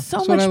 It's got Well, so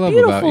that's what much I love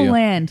about beautiful you.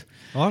 land.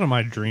 A lot of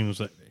my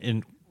dreams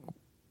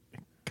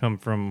come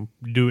from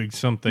doing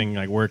something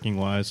like working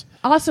wise.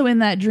 Also, in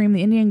that dream,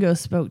 the Indian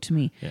ghost spoke to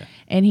me. Yeah.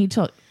 And he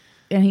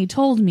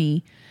told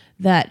me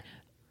that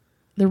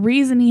the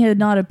reason he had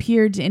not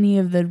appeared to any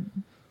of the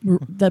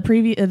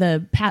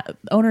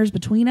owners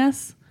between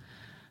us,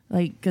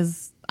 like,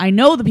 because I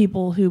know the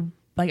people who,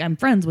 like, I'm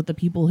friends with the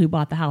people who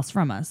bought the house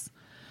from us,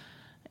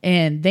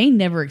 and they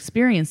never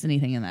experienced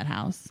anything in that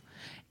house.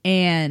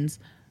 And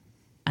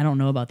I don't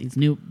know about these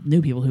new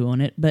people who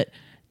own it, but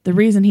the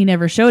reason he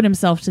never showed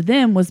himself to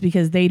them was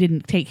because they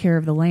didn't take care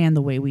of the land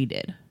the way we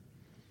did.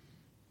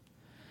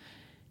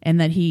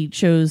 And that he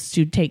chose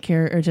to take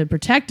care or to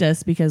protect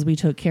us because we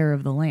took care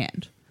of the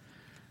land.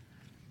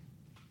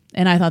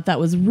 And I thought that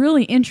was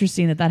really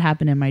interesting that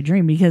happened in my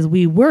dream, because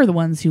we were the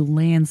ones who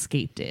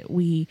landscaped it.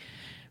 We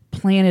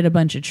planted a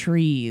bunch of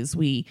trees.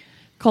 We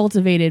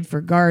cultivated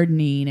for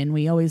gardening, and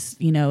we always,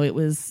 it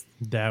was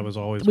Dad was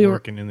always we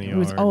working in the yard. He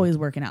was always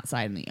working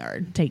outside in the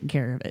yard, taking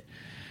care of it.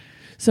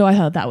 So I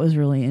thought that was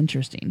really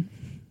interesting.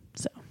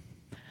 So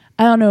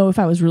I don't know if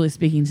I was really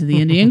speaking to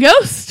the Indian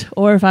ghost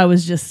or if I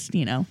was just,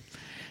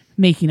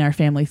 making our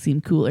family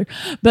seem cooler.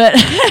 But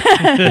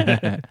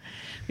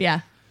yeah,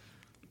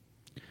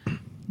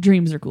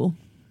 dreams are cool.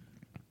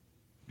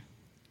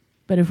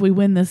 But if we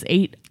win this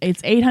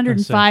it's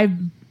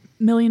 $805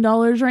 million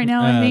right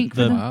now, I think.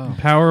 The Wow.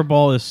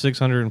 Powerball is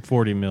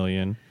 $640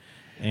 million,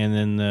 and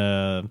then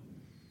the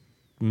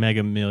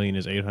Mega Million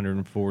is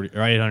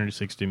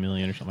 $860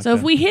 million or something. So like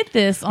if we hit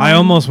this, I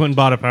almost went and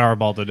bought a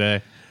Powerball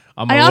today.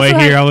 On I my also way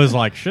here, had- I was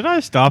like, should I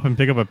stop and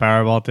pick up a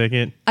Powerball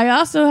ticket? I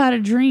also had a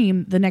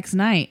dream the next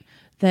night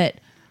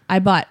that I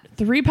bought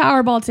 3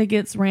 Powerball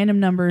tickets, random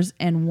numbers,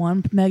 and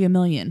 1 Mega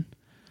Million.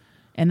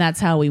 And that's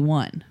how we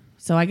won.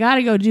 So I got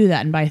to go do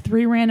that and buy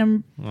 3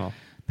 random Oh.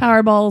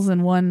 Powerballs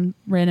and 1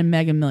 random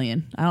Mega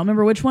Million. I don't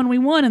remember which one we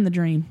won in the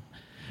dream.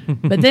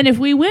 But then if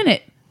we win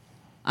it,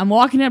 I'm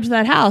walking up to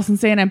that house and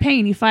saying, I'm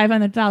paying you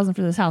 $500,000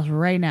 for this house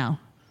right now.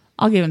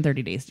 I'll give him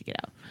 30 days to get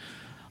out.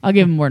 I'll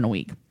give him more than a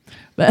week.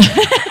 But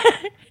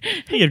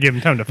You gotta give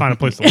him time to find a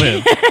place to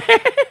live.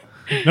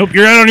 Nope,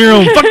 you're out on your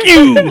own. Fuck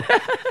you.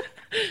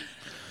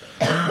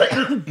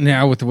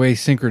 Now, with the way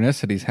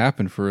synchronicities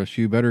happen for us,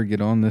 you better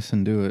get on this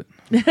and do it.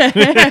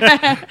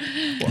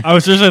 I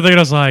was seriously thinking,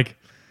 I was like,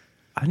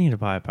 I need to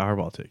buy a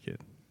Powerball ticket.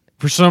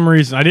 For some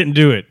reason, I didn't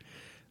do it.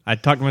 I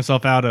talked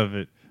myself out of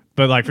it.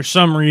 But like for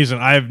some reason,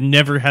 I have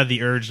never had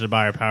the urge to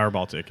buy a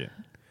Powerball ticket.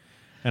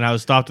 And I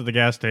was stopped at the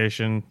gas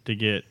station to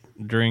get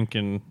a drink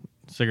and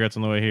cigarettes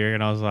on the way here,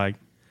 and I was like,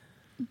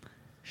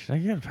 should I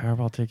get a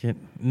Powerball ticket?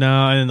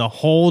 No, and then the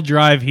whole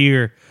drive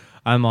here,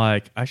 I'm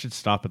like, I should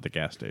stop at the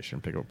gas station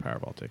and pick up a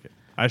Powerball ticket.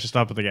 I should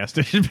stop at the gas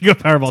station and pick up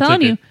a Powerball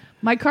telling ticket. you,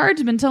 my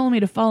card's been telling me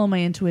to follow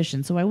my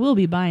intuition, so I will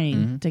be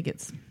buying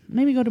tickets.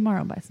 Maybe go tomorrow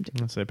and buy some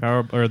tickets. Let's say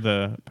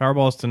the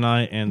Powerball's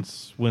tonight and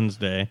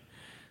Wednesday,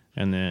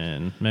 and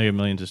then Mega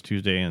Millions is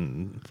Tuesday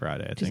and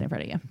Friday. I Tuesday think. and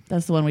Friday, yeah.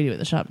 That's the one we do at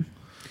the shop.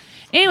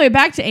 Anyway,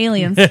 back to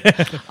aliens.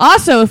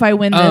 Also, if I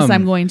win this,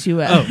 I'm going to...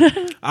 Where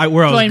I was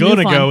Join going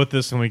to MUFON. go with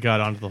this when we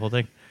got onto the whole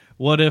thing.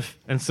 What if,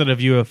 instead of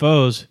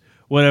UFOs,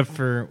 what if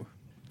for...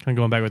 I'm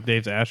going back with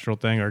Dave's astral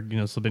thing,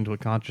 or slip into a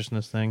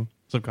consciousness thing,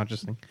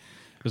 subconscious thing.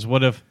 Is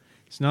what if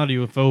it's not a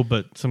UFO,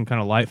 but some kind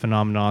of light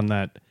phenomenon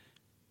that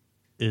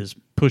is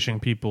pushing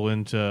people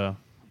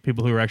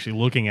who are actually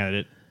looking at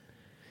it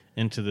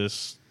into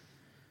this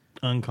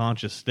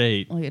unconscious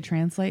state, like a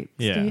translate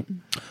Yeah. state.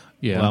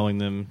 Yeah. allowing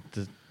them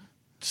to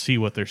see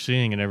what they're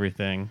seeing and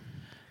everything.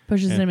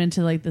 Pushes Yeah. them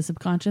into like the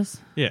subconscious.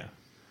 Yeah,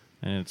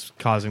 and it's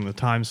causing the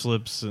time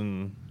slips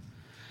and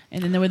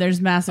And then when there's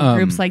massive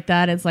groups like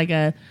that, it's like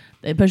it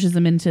pushes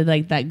them into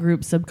like that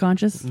group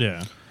subconscious.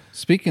 yeah.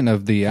 Speaking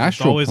of the It's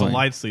astral always plane, the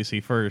lights they see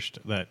first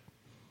that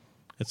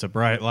it's a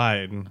bright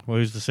light, and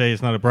who's to say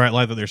it's not a bright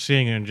light that they're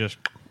seeing and just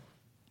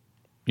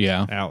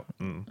yeah, out.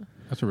 And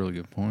that's a really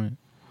good point.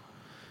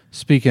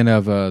 Speaking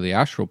of the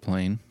astral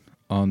plane,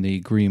 on the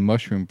Green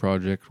Mushroom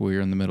Project,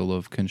 we're in the middle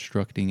of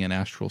constructing an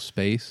astral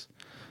space,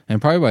 and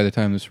probably by the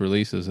time this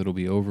releases, it'll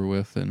be over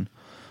with and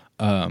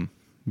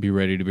be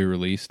ready to be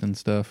released and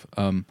stuff.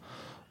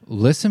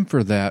 Listen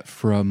for that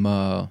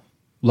from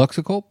Lux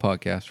Occult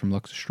podcast from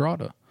Lux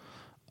Estrada.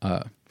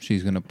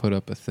 She's going to put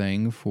up a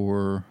thing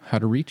for how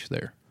to reach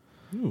there.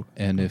 Ooh.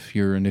 And if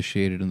you're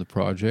initiated in the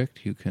project,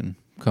 you can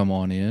come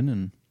on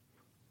in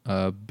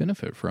and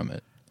benefit from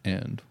it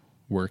and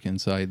work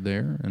inside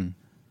there and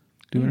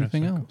do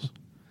anything else.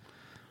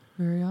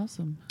 Very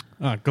awesome.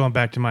 Going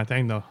back to my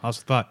thing, though, I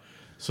also thought,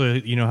 so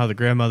you know how the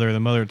grandmother and the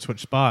mother had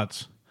switched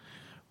spots?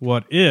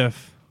 What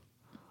if,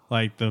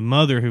 like, the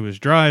mother who was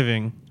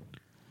driving,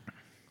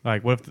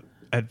 like, what if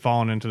had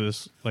fallen into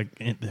this, like,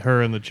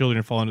 her and the children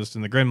had fallen into this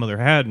and the grandmother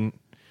hadn't,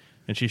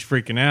 and she's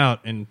freaking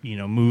out and,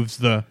 moves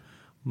the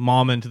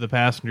mom into the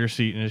passenger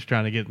seat and is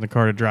trying to get in the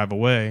car to drive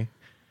away.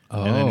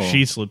 Oh. And then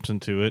she slips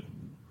into it,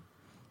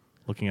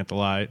 looking at the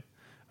light.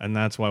 And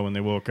that's why when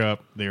they woke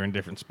up, they were in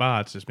different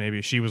spots. Is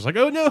maybe she was like,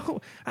 "Oh no,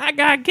 I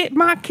gotta get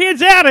my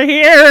kids out of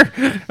here!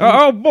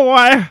 Oh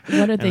boy!"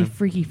 What if they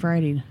Freaky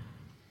Friday?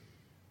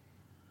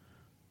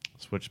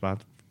 Switch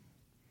spots.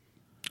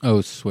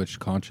 Oh, switch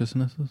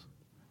consciousnesses?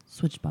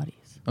 Switch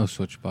bodies. Oh,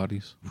 switch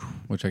bodies,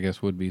 which I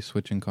guess would be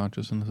switching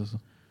consciousnesses,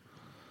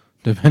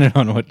 depending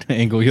on what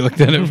angle you looked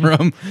at it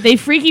from. They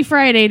Freaky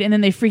Friday'd and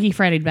then they Freaky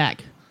Friday'd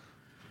back.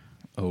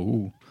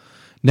 Oh.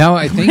 Now,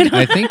 I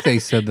think they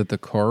said that the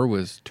car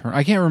was turned.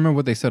 I can't remember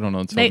what they said on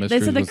Unsolved They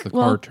Mysteries. said Was the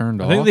car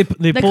turned off? I think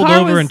they The pulled car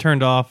over was- and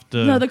turned off.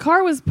 To, No, the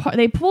car was.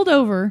 They pulled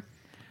over,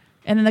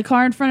 and then the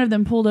car in front of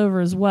them pulled over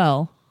as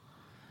well.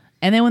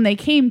 And then when they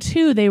came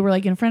to, they were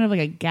like in front of like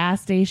a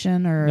gas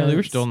station or. no, they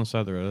were still on the side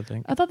of the road. I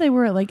think. I thought they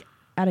were like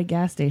at a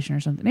gas station or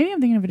something. Maybe I'm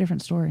thinking of a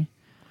different story.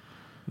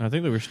 No, I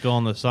think they were still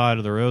on the side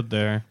of the road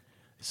there,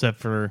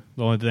 except for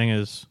the only thing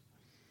is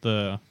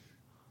the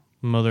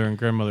mother and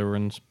grandmother were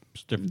in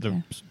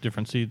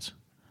different seats.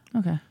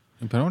 Okay.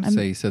 But I want to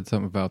say he said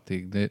something about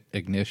the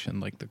ignition,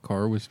 like the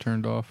car was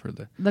turned off, or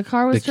The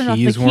car was The turned off.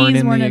 The keys keys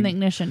weren't weren't in in the the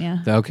ignition. Yeah.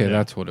 Okay, Yeah.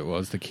 that's what it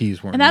was. The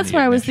keys weren't. And that's in the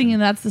why I was ignition. thinking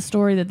that's the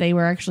story that they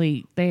were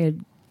actually they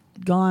had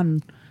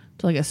gone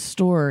to like a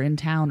store in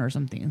town or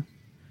something,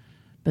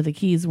 but the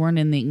keys weren't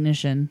in the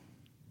ignition,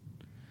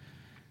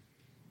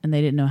 and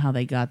they didn't know how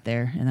they got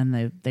there, and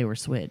then they were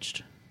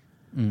switched.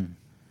 I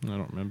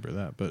don't remember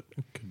that, but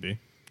it could be.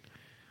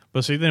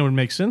 But see, then it would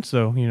make sense,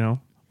 though.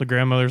 The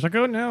grandmother's like,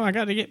 "Oh no, I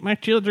got to get my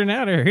children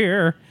out of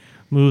here."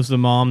 Moves the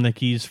mom, the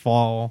keys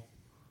fall,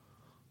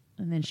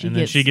 And then she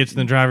then she gets in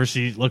the driver's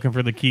seat looking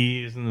for the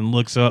keys, and then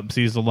looks up,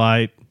 sees the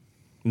light,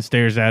 and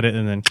stares at it,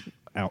 and then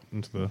out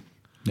into the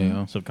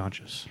Yeah.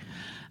 subconscious.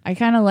 I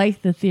kind of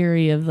like the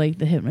theory of like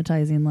the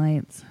hypnotizing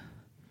lights.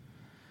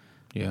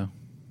 Yeah,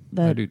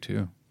 That, I do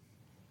too.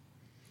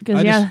 because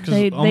I just- 'cause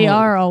they almost-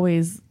 are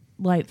always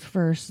lights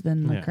first,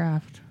 then the Yeah.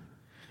 craft.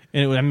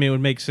 And it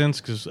would make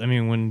sense because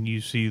when you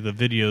see the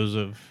videos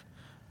of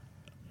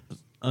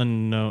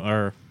unknown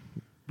or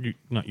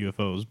not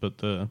UFOs, but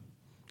the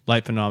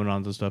light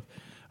phenomenons and stuff,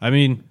 I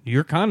mean,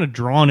 you're kind of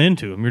drawn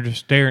into them. You're just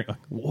staring, like,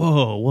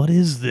 whoa, what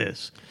is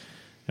this?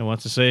 And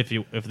what's to say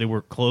if they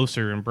were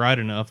closer and bright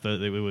enough that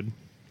they would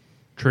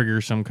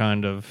trigger some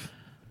kind of...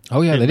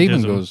 Oh, yeah, that even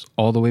hypnotism. goes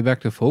all the way back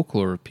to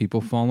folklore of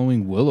people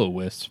following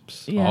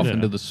will-o-wisps Yeah. off Yeah.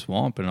 into the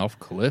swamp and off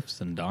cliffs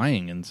and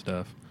dying and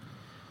stuff.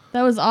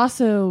 That was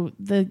also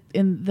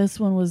this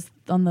one was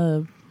on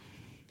the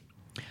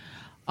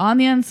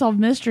Unsolved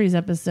Mysteries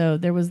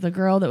episode. There was the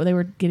girl that they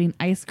were getting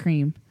ice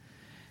cream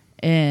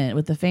and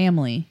with the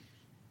family,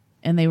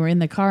 and they were in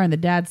the car, and the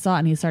dad saw it,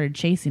 and he started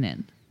chasing it.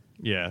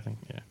 Yeah, I think,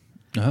 yeah.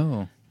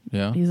 Oh,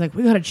 yeah. He's like,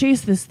 "We got to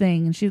chase this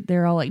thing," and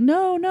they're all like,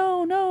 "No,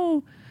 no,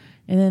 no,"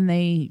 and then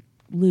they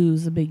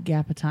lose a big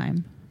gap of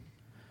time.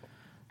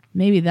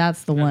 Maybe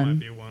that's the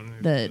one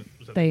that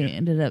they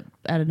ended up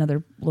at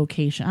another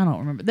location. I don't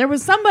remember. There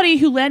was somebody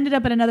who ended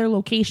up at another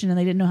location, and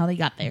they didn't know how they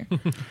got there.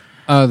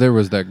 There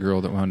was that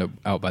girl that wound up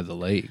out by the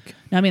lake.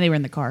 No, I mean, they were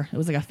in the car. It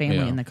was like a family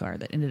Yeah. in the car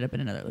that ended up in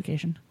another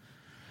location.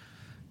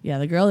 Yeah,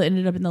 the girl that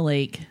ended up in the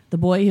lake, the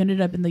boy who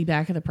ended up in the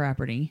back of the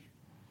property.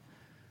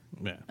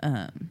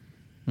 Yeah.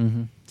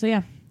 So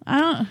yeah, I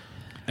don't.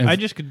 I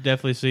just could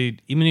definitely see,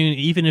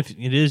 even if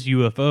it is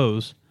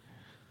UFOs,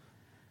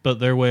 but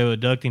their way of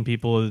abducting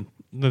people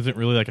isn't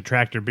really like a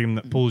tractor beam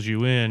that pulls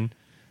you in,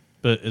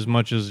 but as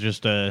much as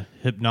just a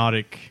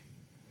hypnotic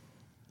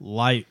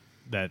light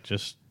that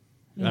just,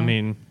 Yeah. I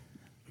mean,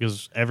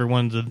 because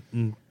everyone's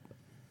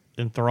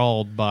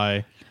enthralled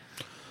by...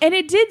 And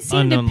it did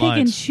seem to Unknown pick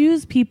and lights.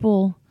 choose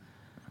people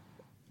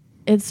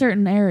in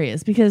certain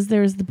areas, because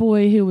there's the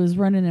boy who was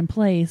running in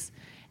place,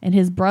 and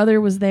his brother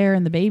was there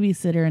and the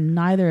babysitter, and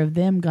neither of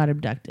them got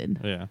abducted.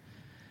 Yeah.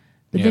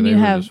 But Yeah, then they you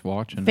were have just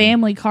watching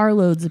family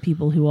carloads of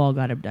people who all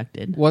got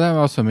abducted. Well, that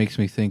also makes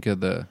me think of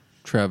the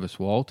Travis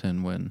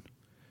Walton when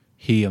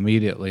he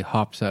immediately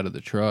hops out of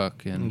the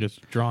truck And and gets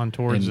drawn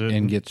towards it.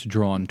 and gets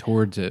drawn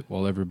towards it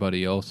while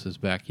everybody else is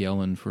back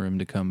yelling for him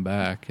to come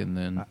back. And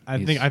then I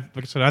he's- think, like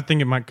I said, I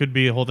think could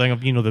be a whole thing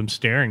of, them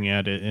staring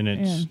at it, and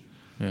it's...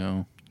 Yeah. you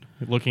know,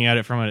 looking at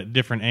it from a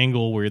different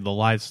angle where the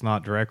light's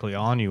not directly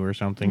on you or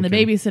something. And the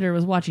can- babysitter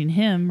was watching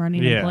him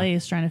running in Yeah.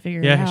 place, trying to figure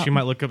it Yeah, out. she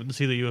might look up and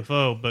see the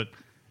UFO, but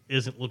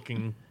isn't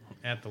looking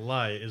at the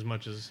light as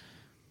much as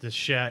this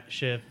ship,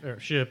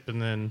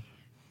 and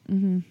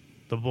then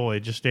the boy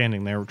just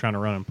standing there trying to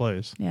run in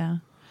place. Yeah.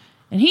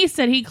 And he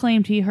said he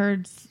claimed he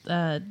heard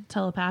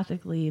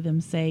telepathically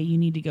them say, "You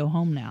need to go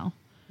home now."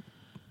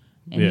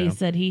 And Yeah. he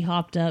said he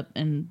hopped up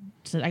and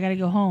said, "I got to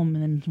go home,"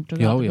 and then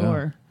took out Oh, the yeah.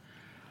 door.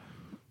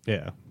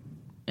 Yeah.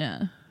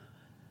 Yeah.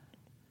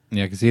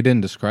 yeah, because he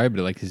didn't describe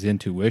it like his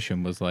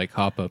intuition was like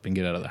hop up and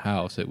get out of the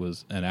house. It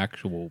was an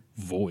actual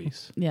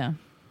voice. Yeah.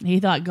 He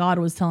thought God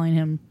was telling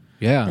him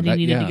Yeah, that he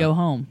needed to yeah. go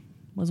home,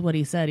 was what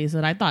he said. He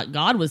said, "I thought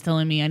God was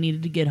telling me I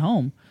needed to get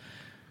home."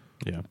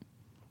 Yeah.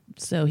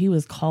 So he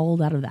was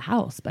called out of the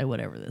house by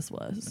whatever this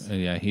was.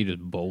 Yeah, he just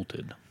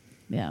bolted.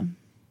 Yeah.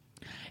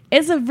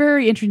 It's a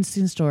very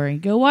interesting story.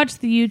 Go watch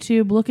the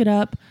YouTube, look it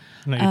up.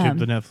 Not YouTube,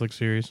 the Netflix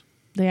series.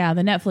 Yeah,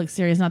 the Netflix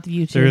series, not the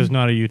YouTube. There is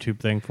not a YouTube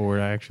thing for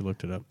it. I actually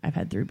looked it up. I've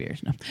had 3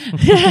 beers. No.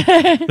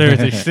 There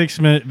is a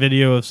 6-minute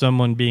video of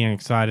someone being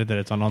excited that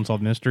it's on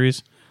Unsolved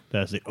Mysteries.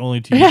 That's the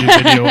only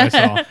YouTube video I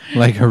saw.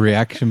 Like a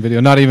reaction video,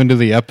 not even to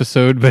the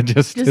episode, but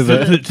just to Just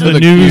the, to the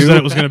news queue. that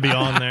it was going to be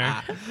on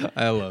there.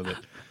 I love it.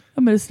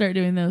 I'm going to start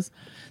doing those.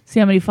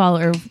 See how many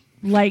follower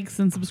likes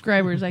and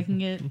subscribers I can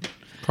get.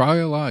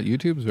 Probably a lot.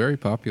 YouTube's very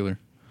popular.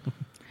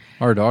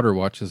 Our daughter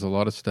watches a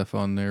lot of stuff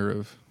on there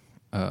of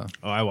Oh,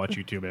 I watch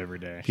YouTube every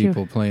day.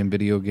 people playing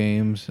video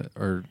games,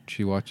 or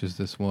she watches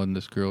this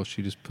girl,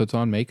 she just puts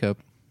on makeup.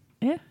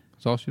 Yeah.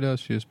 That's all she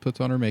does. She just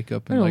puts on her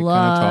makeup and There's like a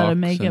kind lot of of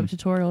makeup and,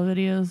 tutorial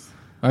videos.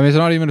 I mean, it's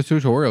not even a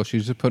tutorial.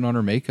 She's just putting on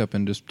her makeup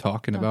and just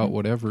talking about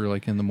whatever,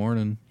 like in the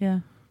morning. Yeah.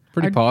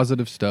 Pretty Our-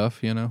 positive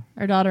stuff, you know?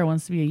 Our daughter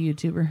wants to be a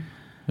YouTuber.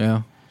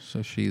 Yeah.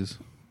 So she's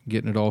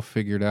getting it all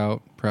figured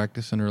out,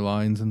 practicing her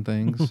lines and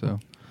things. So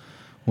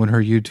when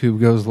her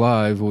YouTube goes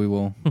live, we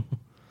will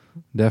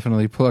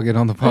definitely plug it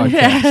on the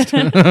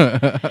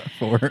podcast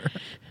for her.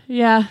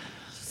 Yeah.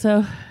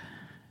 So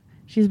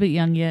she's a bit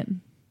young yet.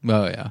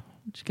 Oh, yeah.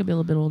 She could be a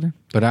little bit older.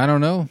 But I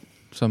don't know.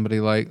 Somebody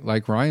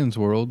like Ryan's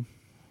World,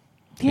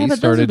 Yeah, he but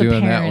started those are the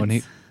doing that when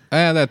he...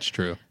 parents. That's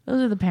true.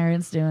 Those are the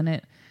parents doing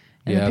it.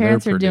 And Yeah, the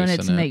parents they're are doing it to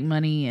producing it. make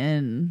money.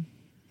 And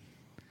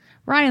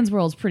Ryan's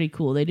World's pretty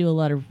cool. They do a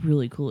lot of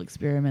really cool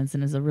experiments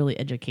and is a really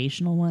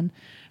educational one.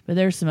 But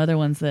there's some other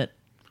ones that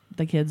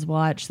the kids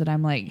watch that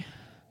I'm like,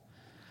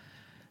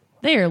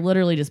 they are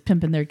literally just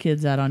pimping their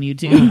kids out on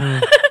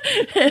YouTube.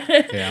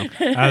 Yeah.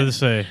 I would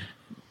say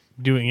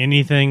doing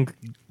anything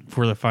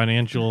for the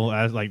financial,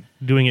 as like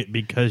doing it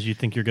because you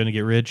think you're going to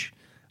get rich,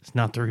 it's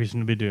not the reason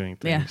to be doing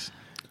things.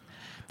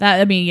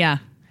 Yeah.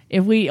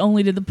 If we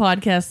only did the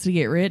podcast to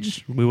get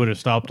rich, We would have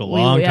stopped a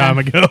long yeah. time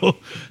ago.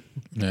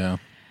 Yeah.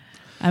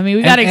 I mean,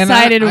 we got And I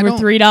excited over don't-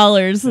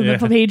 $3 in Yeah.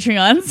 the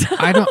Patreons.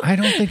 I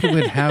don't think it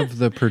would have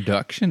the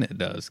production it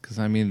does, because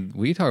I mean,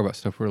 we talk about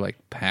stuff we're like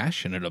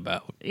passionate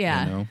about.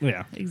 Yeah. You know?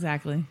 Yeah.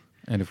 Exactly.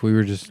 And if we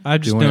were just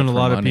I've just doing known it a for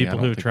lot of money, I people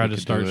don't who think tried we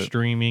to could do start it.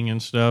 streaming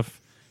and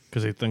stuff,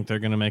 because they think they're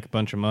going to make a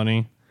bunch of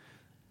money,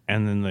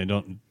 and then they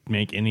don't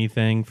make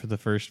anything for the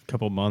first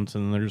couple months,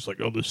 and then they're just like,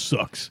 "Oh, this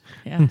sucks."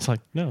 Yeah. It's like,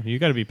 no, you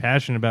got to be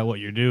passionate about what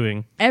you're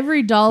doing.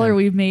 Every dollar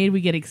we've made,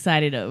 we get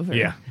excited over.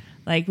 Yeah.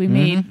 Like we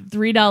made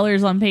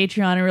 $3 on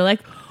Patreon, and we're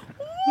like,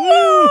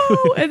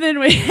 woo! And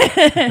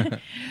then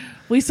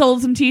we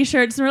sold some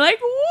T-shirts, and we're like,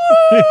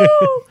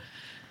 woo!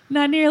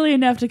 Not nearly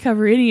enough to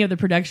cover any of the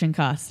production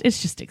costs.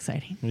 It's just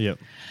exciting. Yep.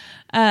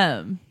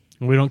 Um,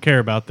 We don't care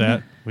about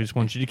that. We just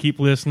want you to keep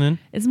listening.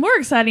 it's more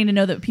exciting to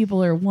know that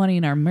people are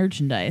wanting our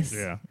merchandise.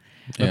 Yeah.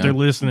 Yeah. That they're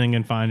listening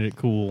and find it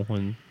cool.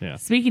 And yeah.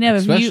 Speaking of,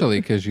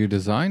 Especially because you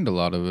designed a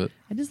lot of it.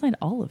 I designed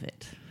all of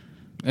it.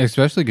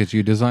 Especially because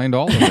you designed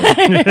all of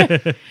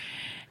it.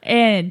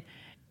 And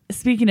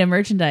speaking of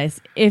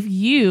merchandise, if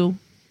you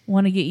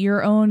want to get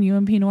your own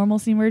UMP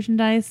Normalcy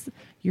merchandise,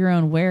 your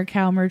own Were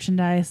Cow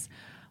merchandise,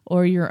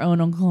 or your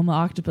own Oklahoma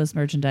Octopus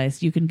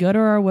merchandise, you can go to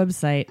our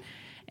website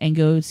and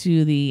go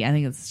to the, I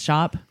think it's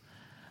shop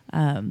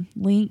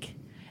link,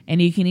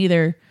 and you can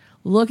either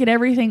look at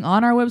everything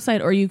on our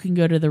website, or you can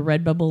go to the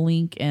Redbubble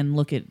link and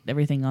look at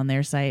everything on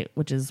their site,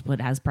 which is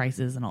what has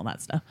prices and all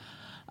that stuff,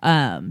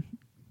 and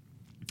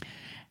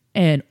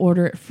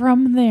order it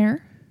from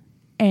there.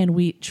 And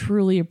we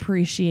truly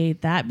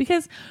appreciate that,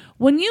 because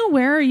when you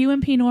wear a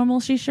UMP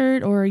Normalcy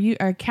shirt or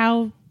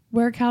a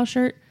Were Cow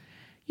shirt,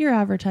 you're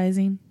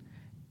advertising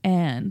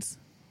and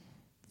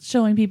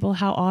showing people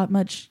how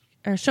much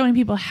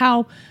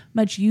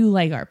you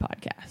like our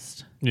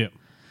podcast. Yep.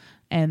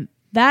 And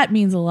that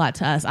means a lot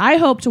to us. I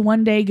hope to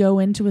one day go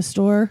into a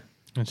store,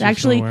 And to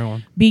actually she's gonna wear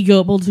one. be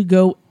able to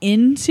go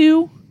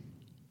into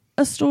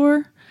a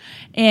store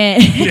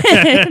and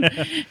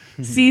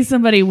see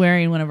somebody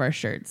wearing one of our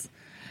shirts.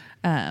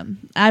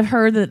 I've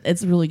heard that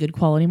it's really good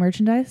quality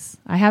merchandise.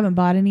 I haven't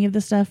bought any of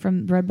the stuff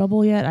from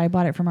Redbubble yet. I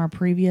bought it from our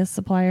previous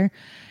supplier,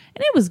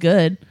 and it was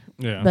good.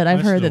 Yeah. But I've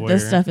I heard still that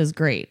this wear it. stuff is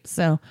great.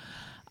 So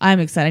I'm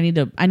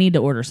excited. I need to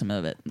order some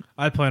of it.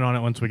 I plan on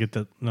it once we get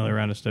another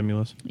round of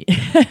stimulus.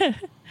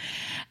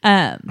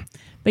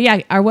 But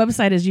yeah, our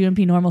website is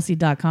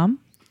umpnormalcy.com.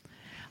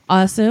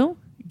 Also,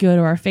 go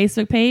to our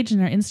Facebook page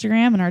and our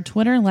Instagram and our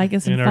Twitter, like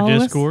us and And our follow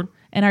Discord. us.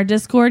 And our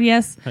Discord,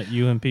 yes. At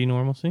UMP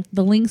Normalcy.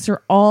 The links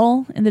are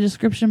all in the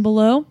description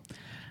below.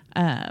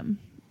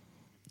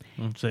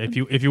 So if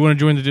you want to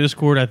join the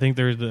Discord, I think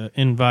there's the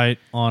invite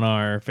on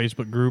our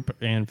Facebook group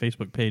and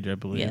Facebook page, I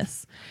believe.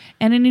 Yes.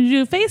 And when you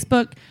do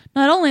Facebook,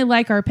 not only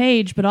like our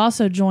page, but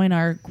also join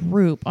our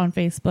group on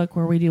Facebook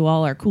where we do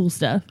all our cool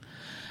stuff.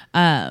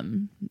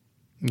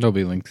 There'll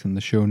be links in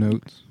the show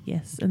notes.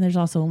 Yes. And there's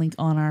also a link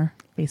on our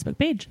Facebook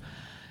page.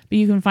 But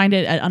you can find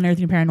it at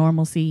Unearthing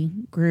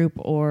Paranormalcy group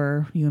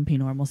or UMP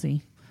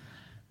Normalcy.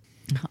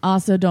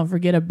 Also, don't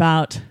forget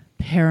about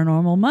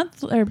Paranormal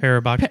Month or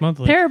Parabox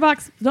Monthly.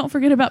 Parabox. Don't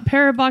forget about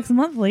Parabox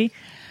Monthly.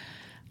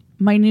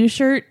 My new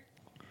shirt.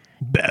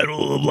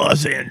 Battle of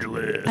Los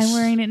Angeles. I'm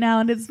wearing it now,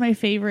 and it's my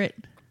favorite.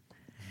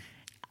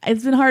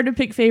 It's been hard to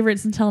pick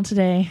favorites until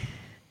today,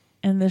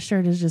 and this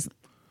shirt is just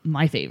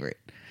my favorite.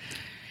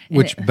 And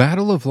Which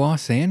Battle of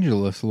Los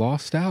Angeles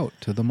lost out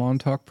to the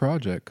Montauk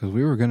Project, because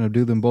we were going to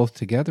do them both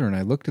together, and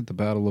I looked at the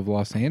Battle of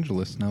Los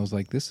Angeles, and I was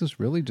like, this is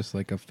really just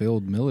like a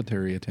failed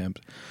military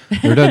attempt.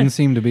 There doesn't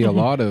seem to be a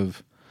lot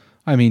of...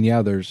 I mean,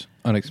 yeah, there's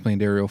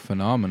unexplained aerial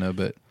phenomena,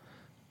 but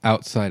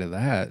outside of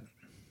that,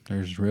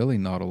 there's really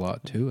not a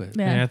lot to it.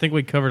 Yeah. Yeah, I think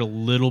we covered a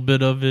little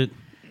bit of it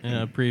in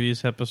a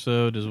previous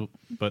episode,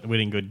 but we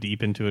didn't go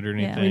deep into it or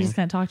anything. Yeah, we just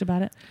kind of talked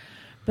about it.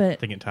 But I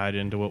think it tied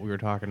into what we were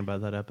talking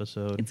about that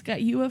episode. it's got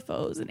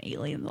UFOs and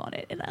aliens on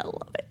it, and I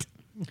love it.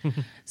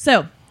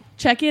 So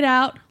check it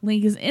out.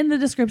 Link is in the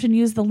description.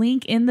 Use the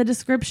link in the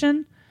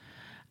description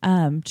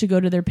to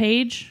go to their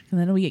page, and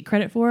then we get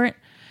credit for it.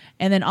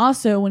 And then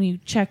also, when you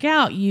check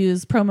out,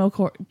 use promo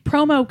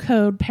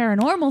code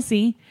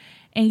Paranormalcy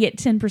and get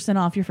 10%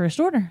 off your first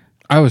order.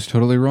 I was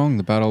totally wrong.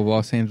 The Battle of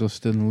Los Angeles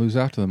didn't lose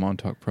out to the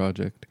Montauk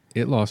Project.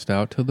 It lost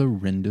out to the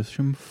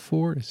Rendlesham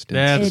Forest.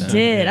 That's- It incident.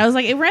 did. yeah. I was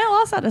like, it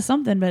lost out to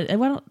something, but it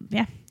wasn't.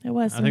 Yeah, it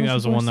was. I think that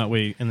was the one that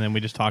and then we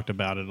just talked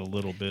about it a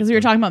little bit. because we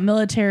were talking about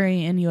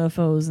military and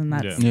UFOs, and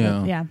that's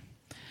Yeah. yeah.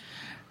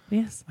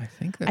 Yes, I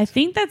think I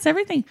think that's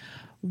everything.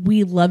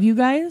 We love you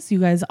guys. You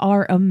guys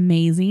are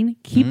amazing.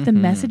 Keep the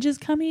messages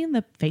coming.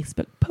 The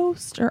Facebook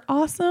posts are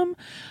awesome.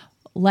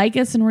 Like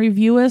us and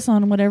review us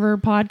on whatever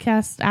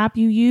podcast app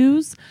you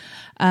use.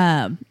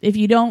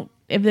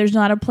 If there's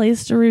not a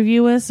place to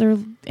review us or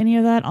any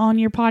of that on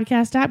your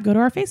podcast app, go to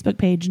our Facebook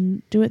page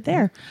and do it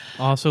there.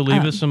 Also,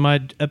 leave us some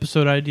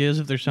episode ideas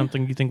if there's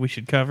something you think we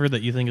should cover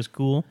that you think is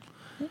cool,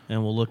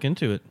 and we'll look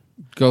into it.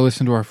 Go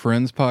listen to our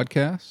friends'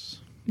 podcasts,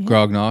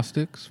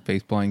 Grognostics,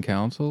 Faith Blind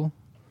Council,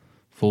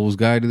 Fool's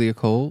Guide to the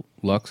Occult,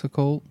 Lux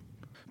Occult,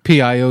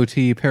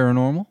 PIOT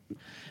Paranormal,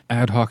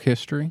 Ad Hoc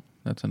History.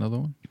 That's another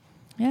one.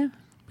 Yeah.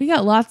 We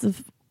got lots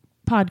of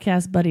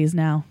podcast buddies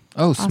now.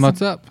 Oh, Awesome.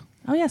 Smuts Up.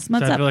 Oh, yeah.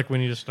 Smuts So I Up. feel like we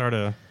need to start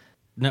a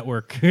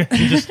network.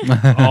 Just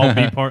all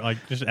be part, like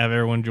just have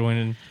everyone join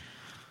in.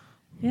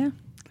 Yeah.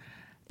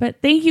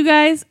 But thank you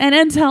guys. And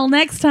until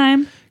next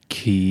time.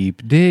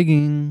 Keep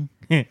digging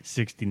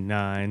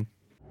 69.